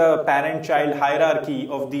because there is a parent-child hierarchy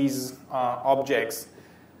of these objects,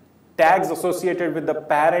 tags associated with the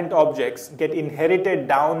parent objects get inherited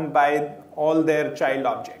down by all their child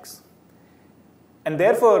objects. And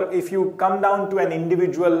therefore, if you come down to an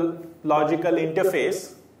individual logical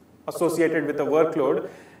interface associated with a workload,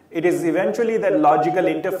 it is eventually that logical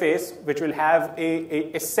interface which will have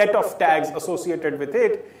a set of tags associated with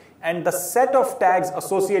it, and the set of tags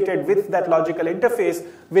associated with that logical interface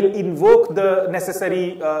will invoke the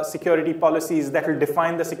necessary security policies that will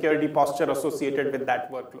define the security posture associated with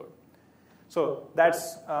that workload. So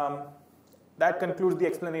that concludes the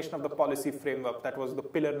explanation of the policy framework. That was the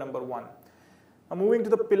pillar number 1. Now moving to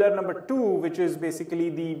the pillar number 2, which is basically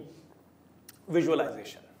the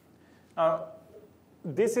visualization.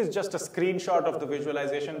 This is just a screenshot of the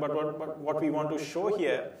visualization, but what we want to show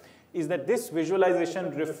here is that this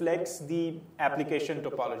visualization reflects the application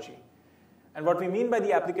topology. And what we mean by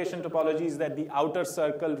the application topology is that the outer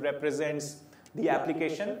circle represents the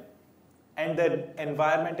application and the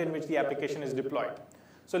environment in which the application is deployed.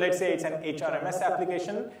 So let's say it's an HRMS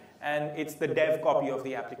application, and it's the dev copy of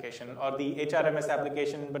the application, or the HRMS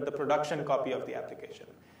application, but the production copy of the application,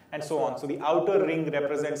 and so on. So the outer ring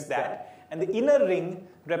represents that, and the inner ring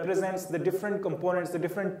represents the different components, the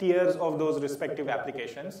different tiers of those respective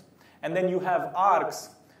applications. And then you have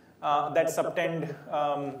arcs that subtend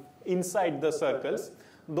inside the circles.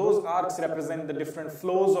 Those arcs represent the different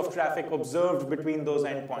flows of traffic observed between those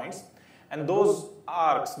endpoints. And those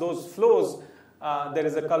arcs, those flows,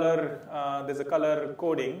 there's a color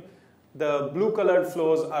coding. The blue-colored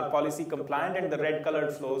flows are policy compliant, and the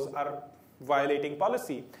red-colored flows are violating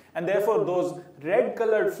policy. And therefore, those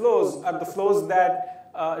red-colored flows are the flows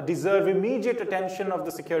that deserve immediate attention of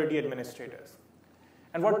the security administrators.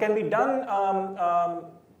 And what can be done,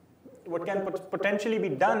 what can potentially be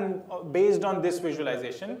done based on this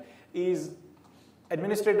visualization is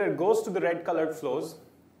administrator goes to the red-colored flows,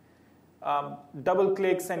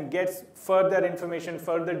 double-clicks and gets further information,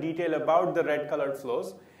 further detail about the red-colored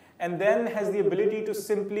flows, and then has the ability to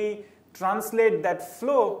simply translate that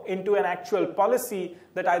flow into an actual policy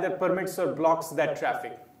that either permits or blocks that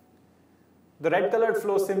traffic. The red-colored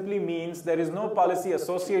flow simply means there is no policy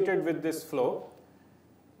associated with this flow.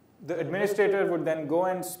 The administrator would then go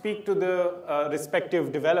and speak to the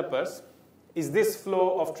respective developers. Is this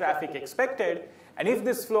flow of traffic expected? And if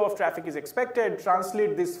this flow of traffic is expected,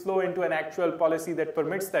 translate this flow into an actual policy that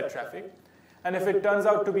permits that traffic. And if it turns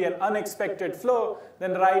out to be an unexpected flow,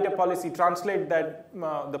 then write a policy, translate that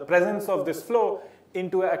the presence of this flow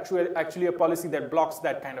into actually a policy that blocks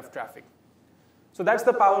that kind of traffic. So that's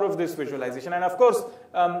the power of this visualization. And of course,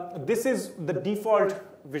 this is the default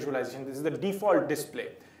visualization. This is the default display.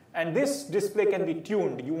 And this display can be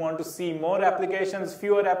tuned. You want to see more applications,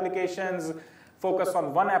 fewer applications, focus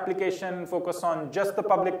on one application, focus on just the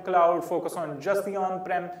public cloud, focus on just the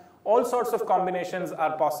on-prem. All sorts of combinations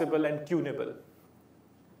are possible and tunable.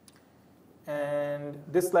 And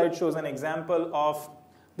this slide shows an example of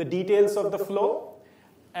the details of the flow.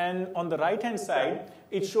 And on the right-hand side,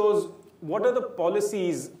 it shows what are the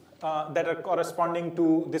policies that are corresponding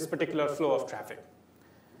to this particular flow of traffic.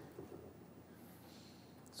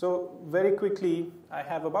 So very quickly, I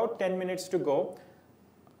have about 10 minutes to go.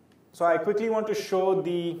 So I quickly want to show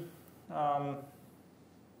the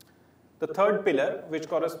third pillar, which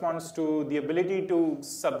corresponds to the ability to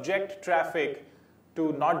subject traffic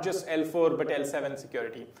to not just L4 but L7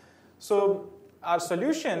 security. So our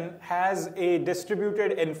solution has a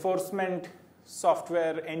distributed enforcement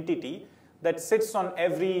software entity that sits on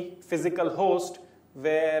every physical host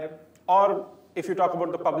where, or if you talk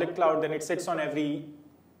about the public cloud, then it sits on every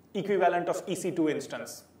equivalent of EC2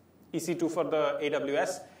 instance. EC2 for the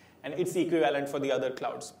AWS, and its equivalent for the other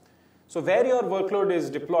clouds. So where your workload is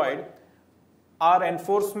deployed, our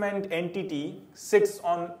enforcement entity sits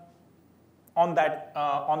on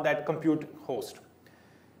that compute host.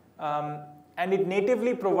 And it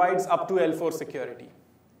natively provides up to L4 security.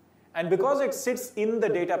 And because it sits in the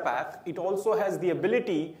data path, it also has the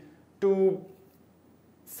ability to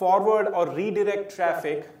forward or redirect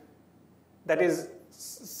traffic that is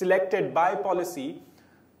selected by policy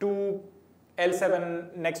to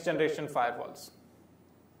L7 next generation firewalls.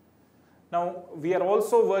 Now, we are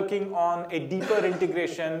also working on a deeper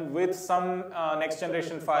integration with some next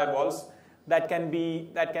generation firewalls that can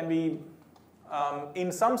be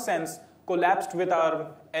in some sense collapsed with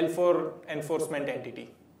our L4 enforcement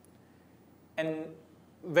entity. And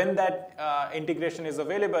when that integration is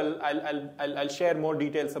available, I'll share more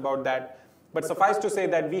details about that. But suffice to say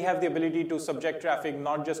that we have the ability to subject traffic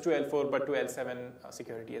not just to L4 but to L7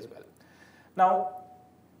 security as well. Now,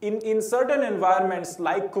 in certain environments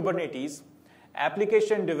like Kubernetes,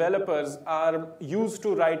 application developers are used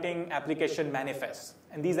to writing application manifests.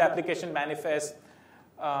 And these application manifests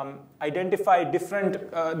identify different,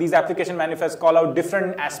 these application manifests call out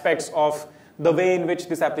different aspects of the way in which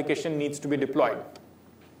this application needs to be deployed.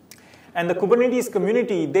 And the Kubernetes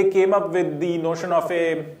community, they came up with the notion of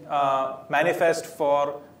a manifest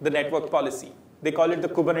for the network policy. They call it the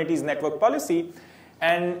Kubernetes network policy.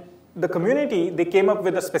 And the community, they came up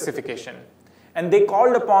with a specification. And they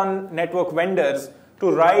called upon network vendors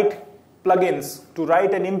to write plugins, to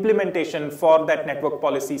write an implementation for that network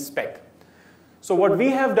policy spec. So what we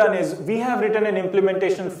have done is we have written an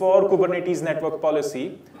implementation for Kubernetes network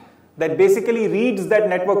policy that basically reads that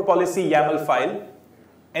network policy YAML file.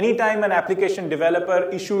 Anytime an application developer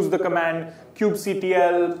issues the command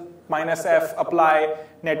kubectl -f apply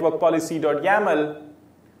network policy.yaml,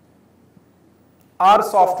 our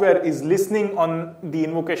software is listening on the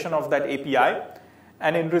invocation of that API.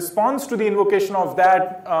 And in response to the invocation of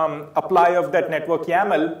that apply of that network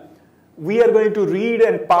YAML, we are going to read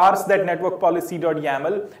and parse that network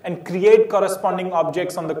policy.yaml and create corresponding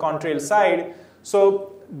objects on the contrail side.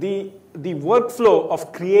 So the workflow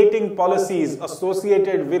of creating policies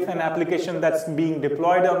associated with an application that's being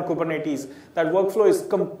deployed on Kubernetes, that workflow is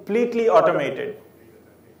completely automated.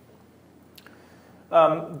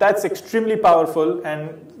 That's extremely powerful,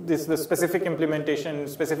 and this is the specific implementation,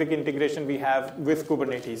 specific integration we have with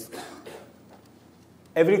Kubernetes.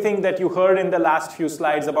 Everything that you heard in the last few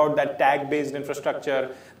slides about that tag-based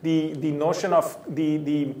infrastructure, the notion of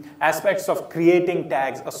the aspects of creating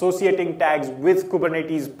tags, associating tags with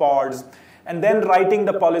Kubernetes pods, and then writing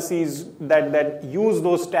the policies that use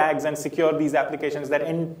those tags and secure these applications, that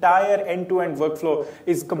entire end-to-end workflow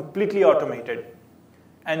is completely automated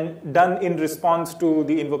and done in response to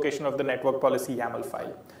the invocation of the network policy YAML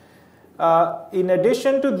file. In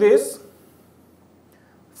addition to this,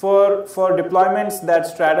 for deployments that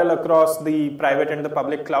straddle across the private and the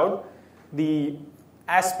public cloud, the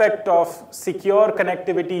aspect of secure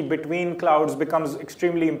connectivity between clouds becomes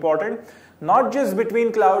extremely important. Not just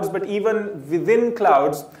between clouds, but even within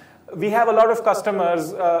clouds. We have a lot of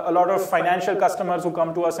customers, a lot of financial customers who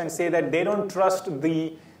come to us and say that they don't trust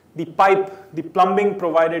the pipe, the plumbing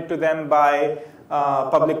provided to them by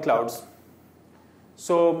public clouds.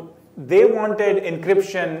 So they wanted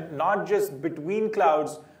encryption not just between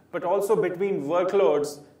clouds, but also between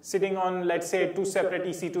workloads sitting on, let's say, two separate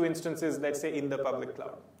EC2 instances, let's say, in the public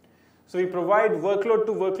cloud. So we provide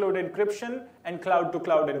workload-to-workload encryption and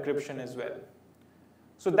cloud-to-cloud encryption as well.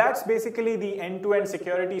 So that's basically the end-to-end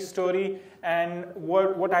security story. And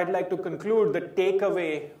what I'd like to conclude, the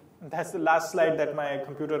takeaway, that's the last slide that my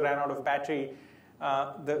computer ran out of battery.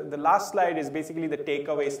 The last slide is basically the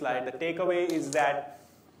takeaway slide. The takeaway is that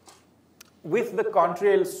with the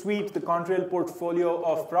Contrail suite, the Contrail portfolio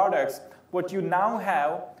of products, what you now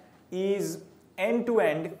have is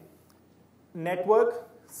end-to-end network,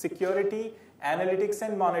 security, analytics,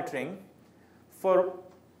 and monitoring for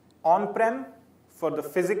on-prem, for the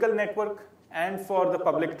physical network, and for the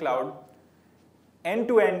public cloud,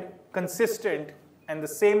 end-to-end, consistent, and the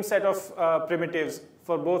same set of primitives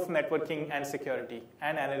for both networking and security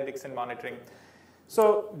and analytics and monitoring.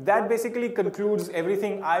 So that basically concludes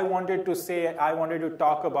everything I wanted to say, I wanted to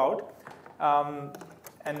talk about.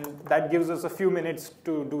 And that gives us a few minutes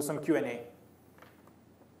to do some Q&A.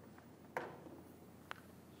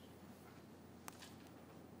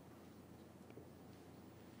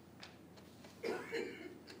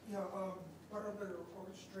 Yeah, what other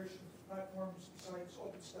orchestration platforms besides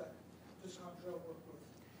OpenStack does Contrail work with?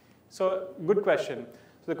 So, good question.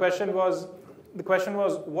 So the question was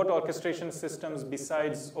what orchestration systems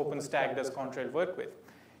besides OpenStack does Contrail work with?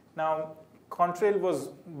 Now, Contrail was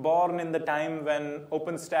born in the time when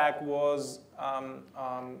OpenStack was,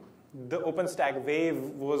 the OpenStack wave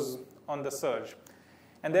was on the surge.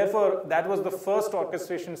 And therefore, that was the first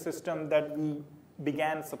orchestration system that we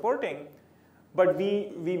began supporting. But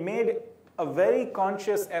we made a very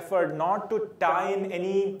conscious effort not to tie in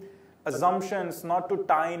any assumptions, not to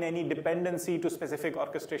tie in any dependency to specific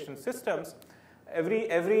orchestration systems.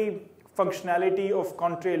 Every functionality of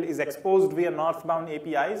Contrail is exposed via northbound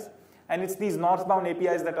APIs. And it's these northbound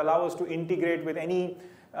APIs that allow us to integrate with any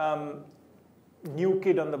new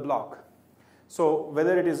kid on the block. So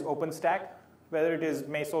whether it is OpenStack, whether it is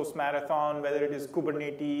Mesos Marathon, whether it is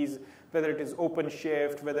Kubernetes, whether it is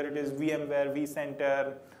OpenShift, whether it is VMware,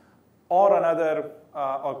 vCenter, or another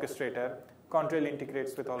orchestrator, Contrail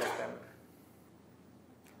integrates with all of them.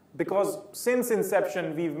 Because since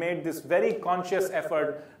inception, we've made this very conscious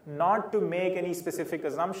effort not to make any specific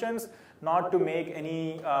assumptions, not to make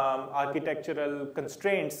any architectural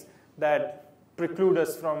constraints that preclude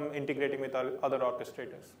us from integrating with our other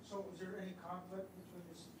orchestrators. So is there any conflict between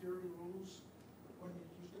the security rules when you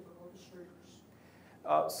use different orchestrators?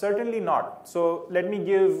 Certainly not. So let me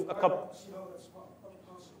give a couple. See how that's possible.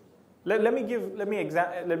 Let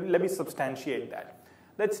me substantiate that.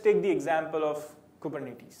 Let's take the example of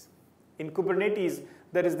Kubernetes. In Kubernetes,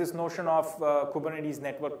 there is this notion of Kubernetes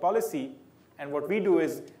network policy. And what we do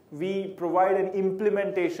is we provide an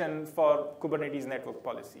implementation for Kubernetes network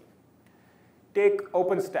policy. Take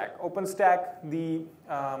OpenStack. OpenStack, the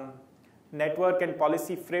network and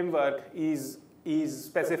policy framework is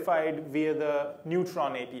specified via the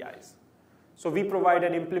Neutron APIs. So we provide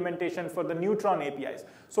an implementation for the Neutron APIs.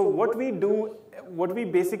 So what we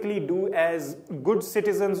basically do as good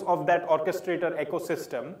citizens of that orchestrator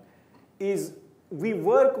ecosystem is we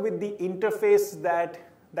work with the interface that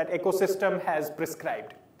ecosystem has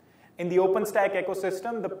prescribed. In the OpenStack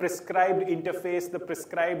ecosystem, the prescribed interface, the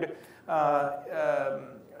prescribed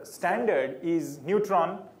standard is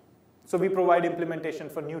Neutron. So we provide implementation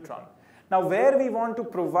for Neutron. Now, where we want to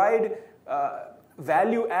provide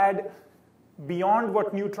value add beyond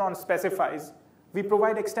what Neutron specifies, we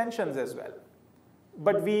provide extensions as well.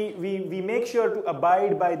 But we make sure to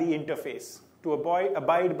abide by the interface, to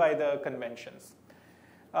abide by the conventions.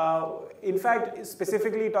 In fact,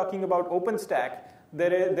 specifically talking about OpenStack,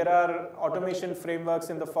 there are automation frameworks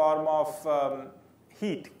in the form of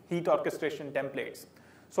heat orchestration templates.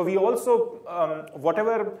 So we also,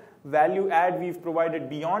 whatever value add we've provided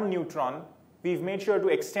beyond Neutron, we've made sure to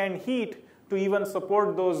extend heat to even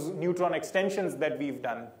support those Neutron extensions that we've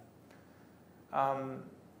done,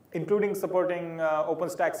 including supporting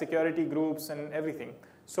OpenStack security groups and everything.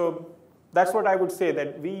 So that's what I would say,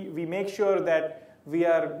 that we make sure that we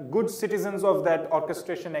are good citizens of that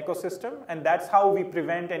orchestration ecosystem, and that's how we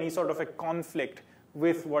prevent any sort of a conflict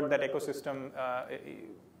with what that ecosystem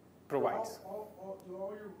provides. Do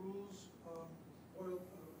all your rules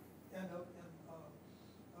end up in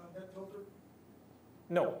NetFilter?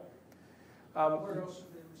 No. Where else do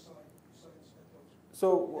they reside besides NetFilter?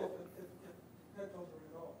 So, if NetFilter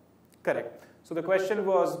at all. Correct. So the question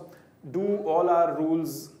was, do all our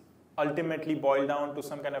rules ultimately boil down to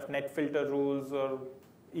some kind of NetFilter rules or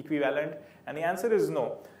equivalent? And the answer is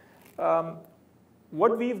no.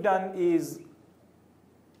 What we've done is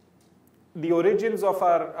the origins of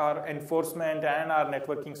our enforcement and our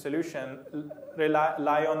networking solution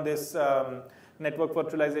lie on this network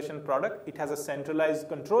virtualization product. It has a centralized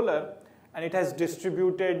controller, and it has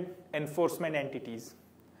distributed enforcement entities.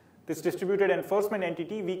 This distributed enforcement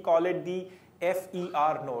entity, we call it the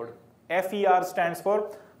FER node. FER stands for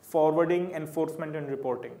Forwarding, Enforcement, and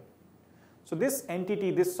Reporting. So this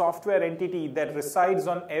entity, this software entity that resides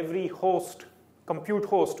on every host, compute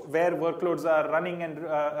host, where workloads are running,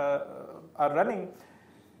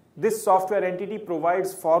 this software entity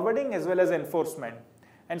provides forwarding as well as enforcement.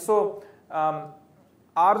 And so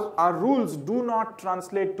our rules do not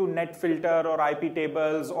translate to NetFilter or IP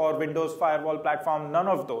tables or Windows Firewall platform, none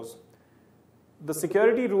of those. The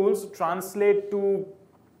security rules translate to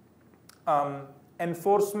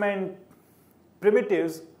enforcement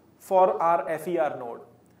primitives for our FER node.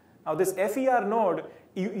 Now this FER node,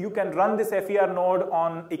 you can run this FER node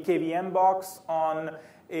on a KVM box, on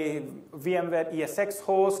a VMware ESX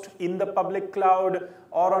host, in the public cloud,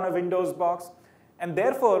 or on a Windows box. And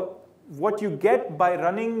therefore, what you get by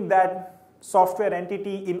running that software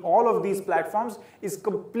entity in all of these platforms is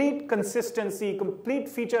complete consistency, complete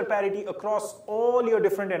feature parity across all your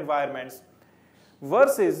different environments.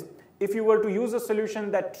 Versus if you were to use a solution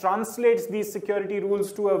that translates these security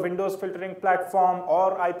rules to a Windows filtering platform,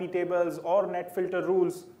 or IP tables, or net filter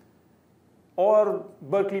rules, or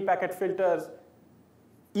Berkeley packet filters,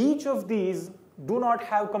 each of these do not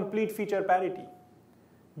have complete feature parity.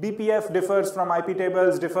 BPF differs from IP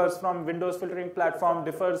tables, differs from Windows filtering platform,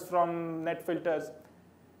 differs from net filters.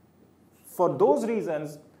 For those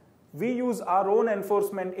reasons, we use our own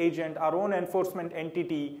enforcement agent, our own enforcement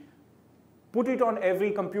entity, put it on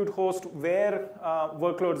every compute host where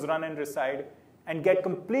workloads run and reside, and get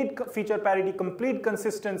complete feature parity, complete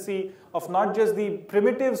consistency of not just the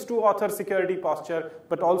primitives to author security posture,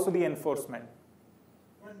 but also the enforcement.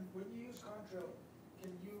 When you use Contrail,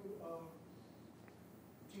 can you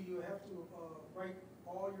do you have to write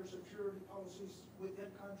all your security policies within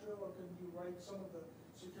Contrail, or can you write some of the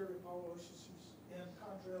security policies in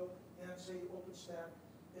Contrail and say OpenStack?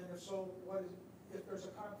 And if so, what is, if there's a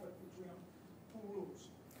conflict between them, who rules?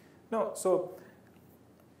 No, so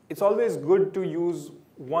it's always good to use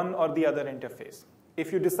one or the other interface.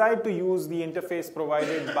 If you decide to use the interface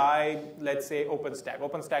provided by, let's say, OpenStack,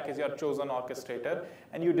 OpenStack is your chosen orchestrator,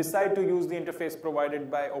 and you decide to use the interface provided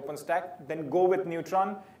by OpenStack, then go with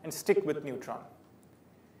Neutron and stick with Neutron.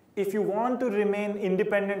 If you want to remain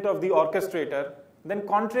independent of the orchestrator, then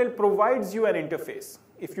Contrail provides you an interface.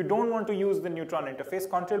 If you don't want to use the Neutron interface,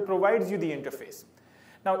 Contrail provides you the interface.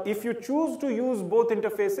 Now, if you choose to use both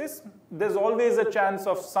interfaces, there's always a chance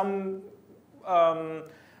of some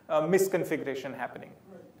misconfiguration happening.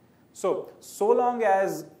 So long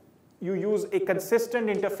as you use a consistent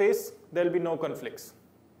interface, there'll be no conflicts.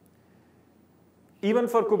 Even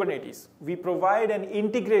for Kubernetes, we provide an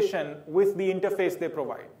integration with the interface they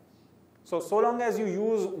provide. So long as you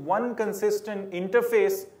use one consistent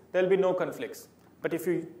interface, there'll be no conflicts. But if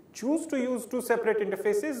you choose to use two separate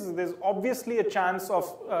interfaces, there's obviously a chance of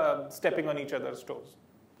stepping on each other's toes.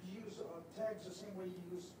 Do you use tags the same way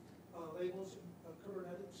you use labels in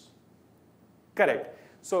Kubernetes? Correct.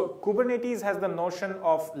 So Kubernetes has the notion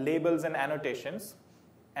of labels and annotations.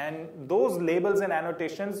 And those labels and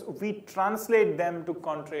annotations, we translate them to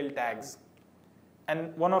Contrail tags.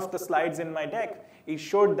 And one of the slides in my deck, it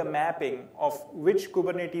showed the mapping of which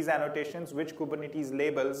Kubernetes annotations, which Kubernetes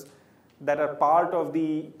labels that are part of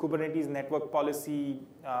the Kubernetes network policy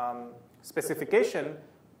specification.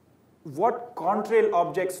 What Contrail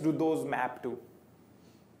objects do those map to? You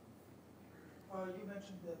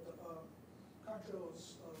mentioned that Contrail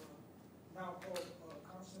is now called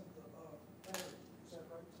Constant Fabric. Is that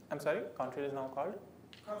right? I'm sorry, Contrail is now called?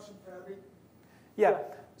 Constant Fabric. Yeah.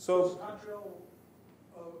 So is Contrail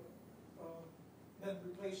then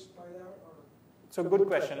replaced by that? Or? So good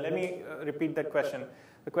question. Let me repeat that question.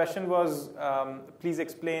 The question was, please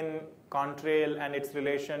explain Contrail and its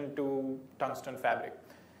relation to Tungsten Fabric.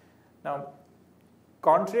 Now,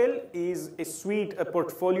 Contrail is a suite, a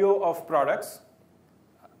portfolio of products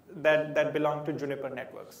that belong to Juniper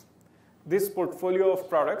Networks. This portfolio of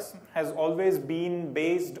products has always been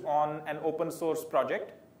based on an open source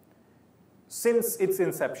project since its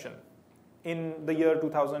inception in the year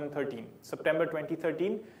 2013, September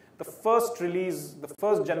 2013. The first release, the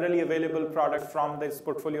first generally available product from this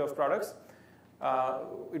portfolio of products,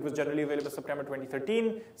 it was generally available September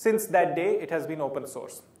 2013. Since that day, it has been open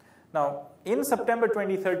source. Now, in September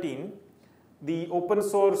 2013, the open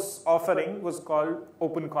source offering was called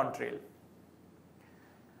OpenContrail.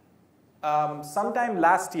 Sometime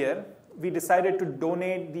last year, we decided to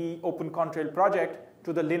donate the OpenContrail project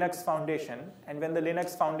to the Linux Foundation. And when the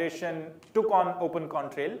Linux Foundation took on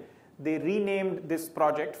OpenContrail, they renamed this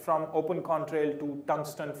project from OpenContrail to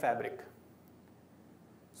Tungsten Fabric.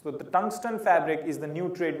 So the Tungsten Fabric is the new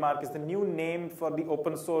trademark, is the new name for the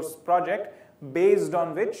open source project based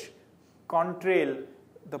on which Contrail,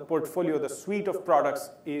 the portfolio, the suite of products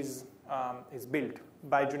is built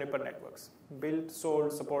by Juniper Networks. Built,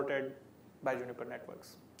 sold, supported by Juniper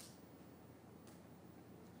Networks.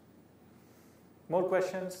 More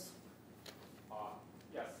questions?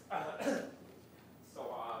 Yes.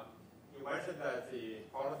 You mentioned that the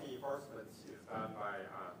policy enforcement is done by.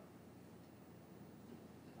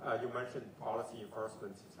 You mentioned policy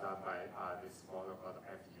enforcement is done by this model called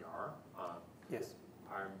FER. Yes.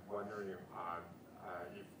 I'm wondering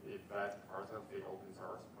if that's part of the open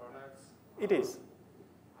source products. It is.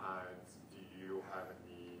 And do you have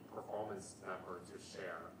any performance number to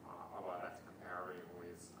share about that comparing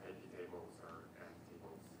with IP tables or AND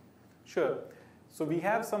tables? Sure. So we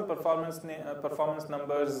have some performance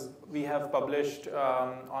numbers we have published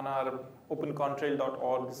on our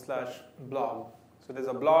opencontrail.org/blog. So there's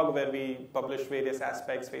a blog where we publish various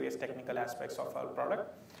technical aspects of our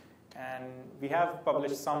product. And we have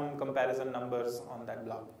published some comparison numbers on that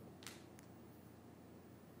blog.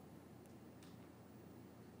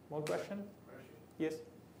 More question? Yes?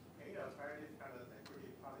 Can you apply this kind of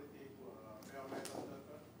security policy to a bare metal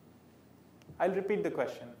server? I'll repeat the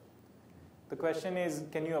question. The question is,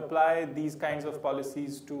 can you apply these kinds of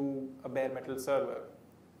policies to a bare metal server?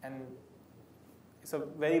 And it's a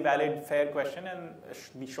very valid, fair question, and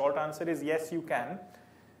the short answer is yes, you can.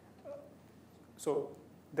 So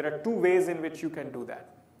there are two ways in which you can do that.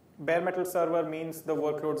 Bare metal server means the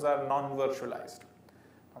workloads are non-virtualized.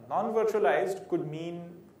 Non-virtualized could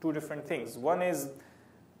mean two different things. One is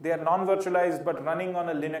they are non-virtualized but running on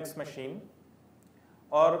a Linux machine,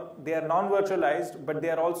 or they are non-virtualized but they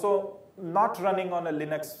are also not running on a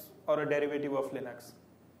Linux or a derivative of Linux.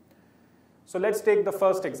 So let's take the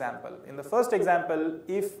first example. In the first example,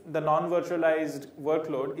 if the non-virtualized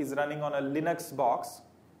workload is running on a Linux box,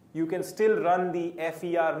 you can still run the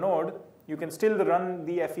FER node. You can still run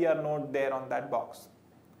the FER node there on that box.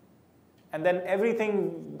 And then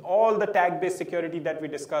everything, all the tag-based security that we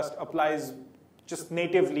discussed applies just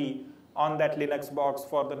natively on that Linux box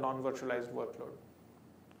for the non-virtualized workload.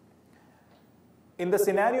 In the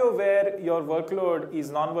scenario where your workload is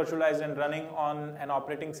non-virtualized and running on an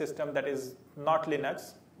operating system that is not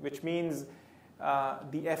Linux, which means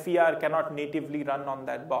the FER cannot natively run on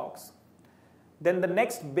that box, then the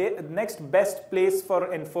next best place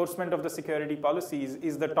for enforcement of the security policies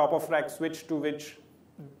is the top-of-rack switch to which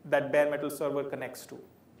that bare metal server connects to.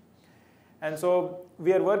 And so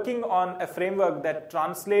we are working on a framework that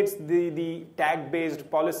translates the tag-based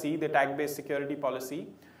policy, the tag-based security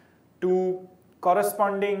policy, to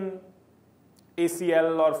corresponding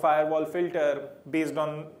ACL or firewall filter based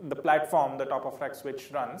on the platform the top-of-rack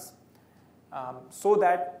switch runs, so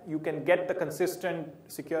that you can get the consistent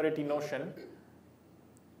security notion,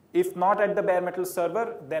 if not at the bare metal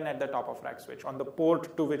server, then at the top-of-rack switch, on the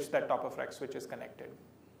port to which that top-of-rack switch is connected.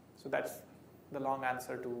 So that's the long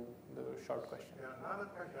answer to the short question. Yeah, another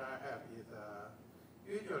question I have is,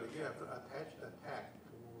 usually you have to attach the tag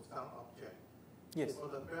to some object. Yes. For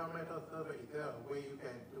the bare metal server, is there a way you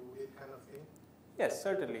can do this kind of thing? Yes,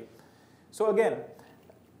 certainly. So again,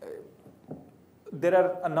 there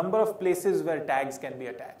are a number of places where tags can be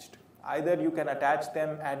attached. Either you can attach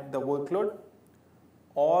them at the workload,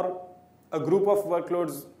 or a group of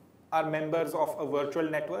workloads are members of a virtual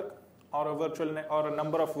network, or a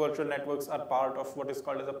number of virtual networks are part of what is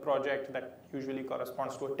called as a project that usually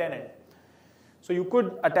corresponds to a tenant. So you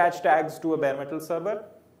could attach tags to a bare metal server,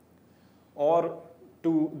 or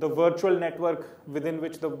to the virtual network within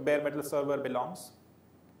which the bare metal server belongs,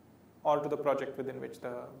 or to the project within which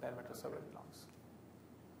the bare metal server belongs.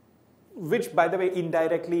 Which, by the way,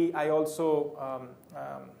 indirectly, I also,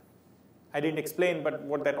 I didn't explain, but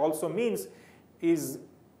what that also means is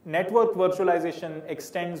network virtualization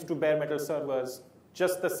extends to bare metal servers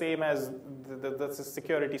just the same as the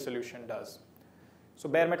security solution does. So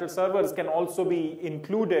bare metal servers can also be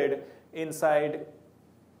included inside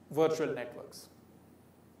virtual networks.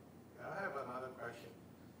 I have another question.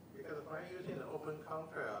 Because when using the open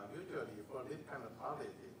contrail, usually for this kind of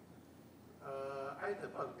policy, I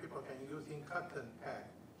suppose people can using custom tag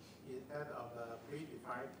instead of the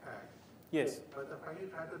predefined tag. Yes. But when you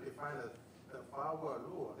try to define the firewall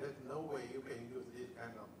rule, there's no way you can use this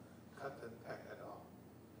kind of custom tag at all.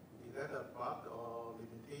 Is that a bug or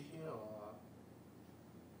limitation or?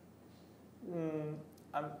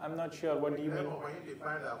 I'm not sure. What do you mean? When you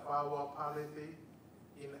define a firewall policy,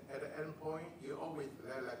 at the endpoint, you always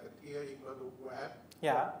let like a tier equal to web,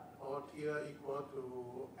 yeah, or tier equal to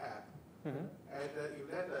app. Mm-hmm. And you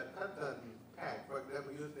let a custom tag, for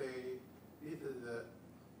example, you say this is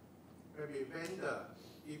maybe vendor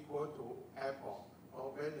equal to Apple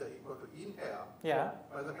or vendor equal to Intel. Yeah.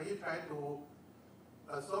 But when you try to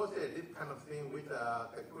associate this kind of thing with a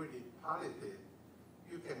security policy,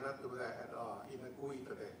 you cannot do that at all in the GUI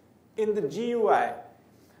today. In the GUI,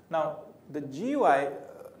 now the GUI,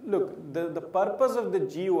 look, the purpose of the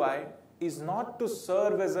GUI is not to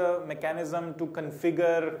serve as a mechanism to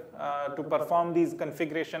configure, to perform these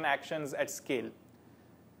configuration actions at scale.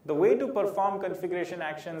 The way to perform configuration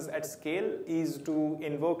actions at scale is to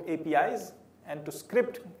invoke APIs and to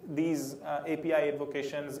script these API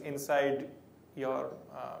invocations inside your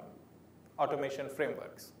automation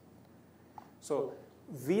frameworks. So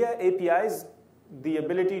via APIs, the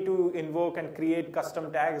ability to invoke and create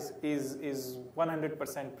custom tags is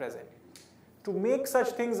 100% present. To make such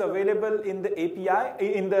things available in the API,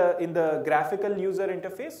 in the graphical user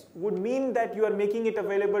interface, would mean that you are making it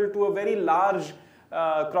available to a very large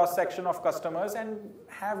cross-section of customers and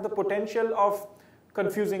have the potential of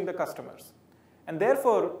confusing the customers. And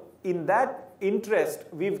therefore, in that interest,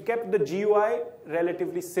 we've kept the GUI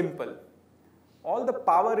relatively simple. All the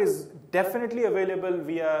power is definitely available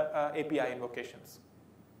via API invocations.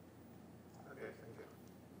 Okay, thank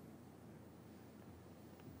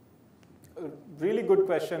you. Really good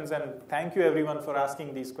questions, and thank you everyone for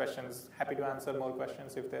asking these questions. Happy to answer more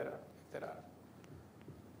questions if there are.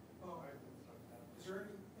 Is there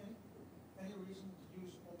any reason to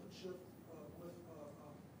use OpenShift with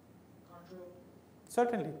Contrail?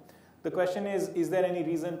 Certainly. The question is there any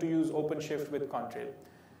reason to use OpenShift with Contrail?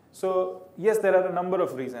 So yes, there are a number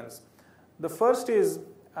of reasons. The first is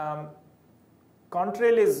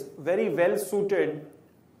Contrail is very well suited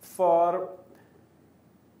for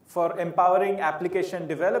empowering application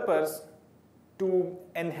developers to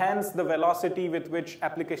enhance the velocity with which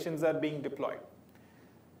applications are being deployed.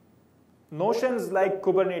 Notions like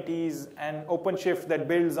Kubernetes and OpenShift that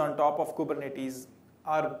builds on top of Kubernetes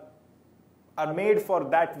are made for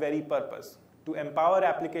that very purpose, to empower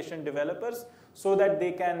application developers so that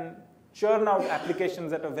they can churn out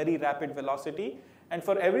applications at a very rapid velocity, and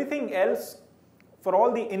for everything else, for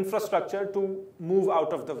all the infrastructure to move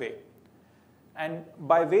out of the way. And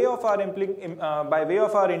by way of our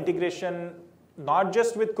integration, not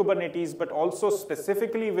just with Kubernetes, but also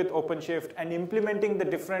specifically with OpenShift, and implementing the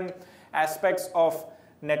different aspects of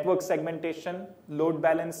network segmentation, load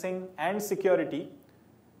balancing, and security,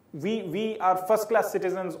 we are first-class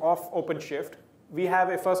citizens of OpenShift. We have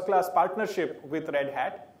a first-class partnership with Red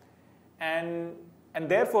Hat, and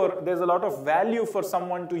therefore there's a lot of value for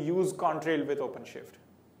someone to use Contrail with OpenShift.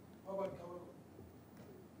 How about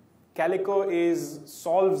Calico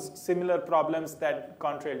solves similar problems that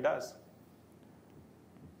Contrail does.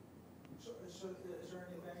 So is there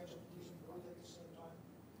any advantage of using both at the same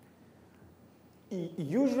time?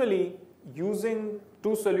 Usually, using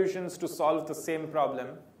two solutions to solve the same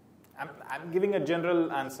problem, I'm giving a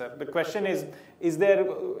general answer. The question is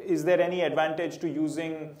there any advantage to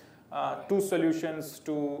using two solutions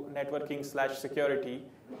to networking/security?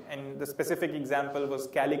 And the specific example was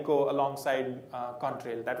Calico alongside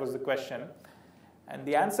Contrail. That was the question. And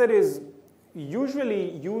the answer is,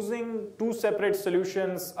 usually using two separate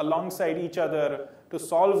solutions alongside each other to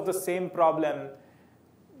solve the same problem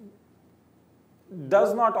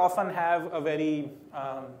does not often have a very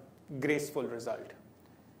graceful result.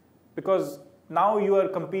 Because now you are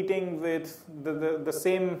competing with the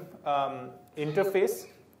same interface.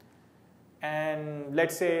 And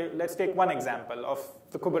let's take one example of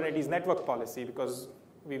the Kubernetes network policy, because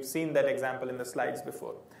we've seen that example in the slides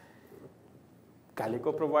before.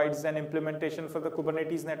 Calico provides an implementation for the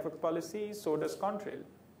Kubernetes network policy, so does Contrail.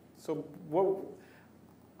 So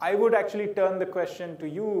I would actually turn the question to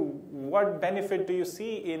you: what benefit do you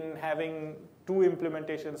see in having two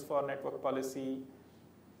implementations for network policy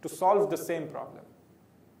to solve the same problem?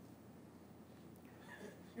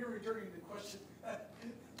 You're returning the question.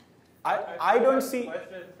 I don't see. The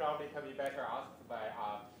question probably can be better asked by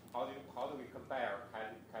how do we compare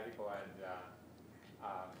Calico and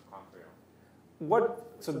Contrail?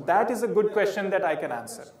 So that is a good question that I can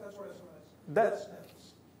answer. That's what I was going to ask.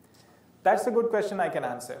 That's a good question I can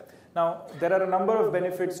answer. Now, there are a number of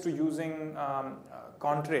benefits to using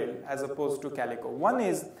Contrail as opposed to Calico. One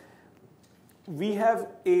is we have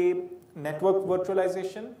a network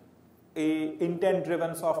virtualization, a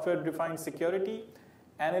intent-driven software-defined security,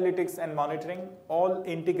 analytics and monitoring, all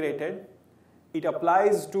integrated. It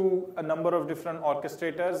applies to a number of different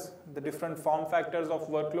orchestrators, the different form factors of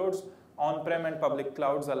workloads, on-prem and public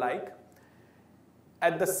clouds alike.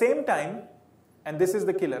 At the same time, and this is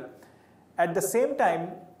the killer, at the same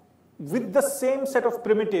time, with the same set of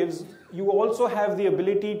primitives, you also have the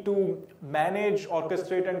ability to manage,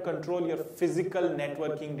 orchestrate, and control your physical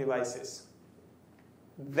networking devices.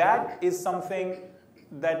 That is something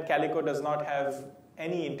that Calico does not have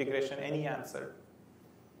any integration, any answer.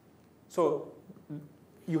 So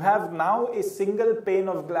you have now a single pane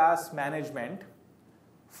of glass management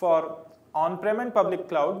for on-prem and public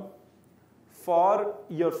cloud, for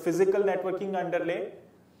your physical networking underlay,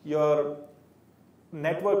 your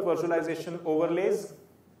network virtualization overlays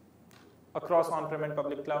across on-prem and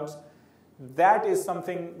public clouds. That is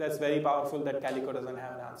something that's very powerful that Calico doesn't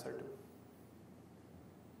have an answer to.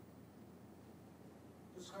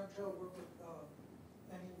 Does Contrail work with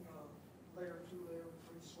any layer 2, layer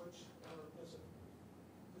 3 switch, or does it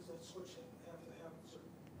switch have to have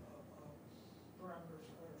certain parameters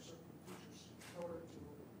or certain features in order to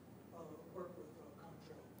work with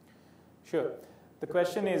Contrail. Sure. The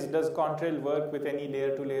question is, does Contrail work with any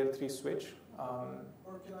layer 2, layer 3 switch?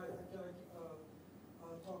 Or can I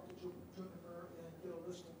talk to Juniper and get a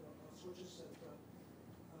list of switches that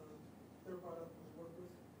their product will work with?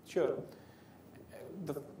 Sure.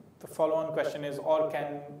 The follow-on question is, or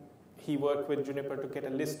can he work with Juniper to get a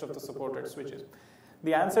list of the supported switches?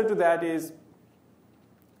 The answer to that is,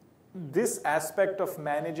 this aspect of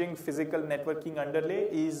managing physical networking underlay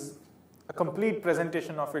is a complete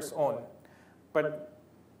presentation of its own. But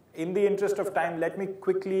in the interest of time, let me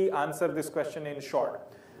quickly answer this question in short.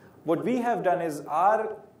 What we have done is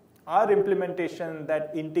our implementation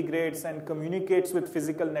that integrates and communicates with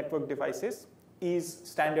physical network devices is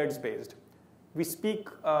standards-based. We speak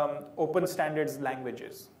open standards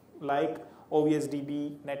languages like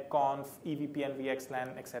OVSDB, NetConf, EVPN,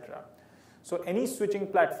 VXLAN, etc. So any switching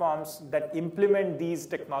platforms that implement these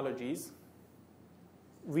technologies,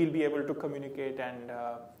 we'll be able to communicate and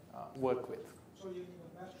work with. So you need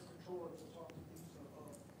a master controller to talk to these,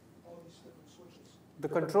 all these different switches? The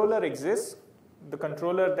controller exists. The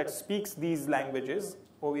controller that speaks these languages,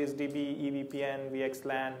 OVSDB, EVPN,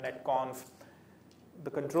 VXLAN, NetConf, the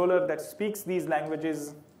controller that speaks these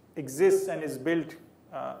languages exists and is built.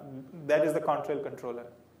 That is the Contrail controller.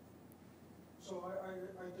 So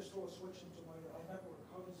I just throw a switch into my network.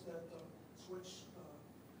 How does that switch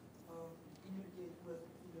communicate with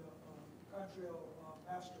the Contrail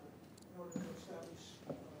master in order to establish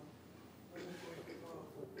a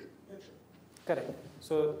picture? Correct.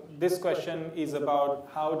 So this question is about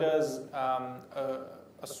how does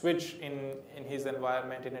a switch in his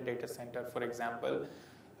environment in a data center, for example,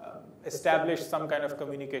 establish some kind of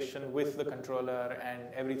communication with the controller and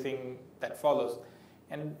everything that follows.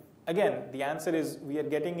 And again, the answer is we are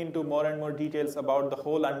getting into more and more details about the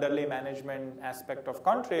whole underlay management aspect of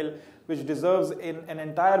Contrail, which deserves an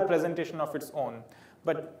entire presentation of its own.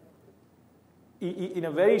 But in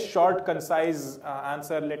a very short, concise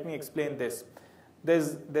answer, let me explain this.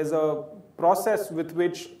 There's a process with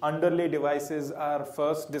which underlay devices are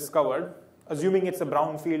first discovered, assuming it's a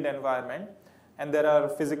brownfield environment, and there are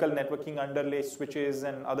physical networking underlay switches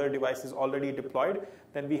and other devices already deployed.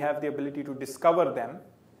 Then we have the ability to discover them.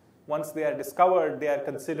 Once they are discovered, they are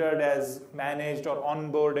considered as managed or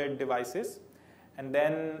onboarded devices. And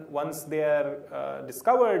then once they are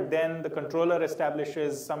discovered, then the controller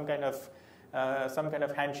establishes some kind of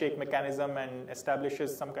handshake mechanism and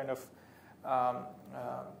establishes some kind of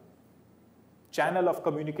channel of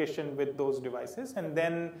communication with those devices, and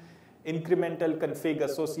then incremental config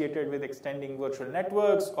associated with extending virtual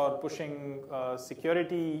networks or pushing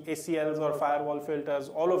security ACLs or firewall filters.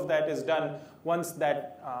 All of that is done once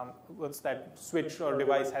that switch or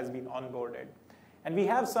device has been onboarded. And we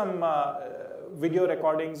have some video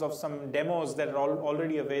recordings of some demos that are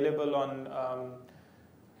already available on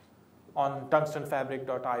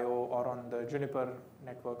tungstenfabric.io or on the Juniper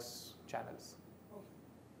Networks channels.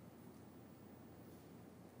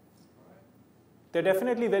 They're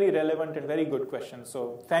definitely very relevant and very good questions.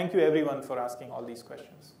 So thank you everyone for asking all these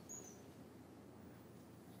questions.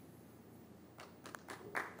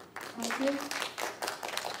 Thank you.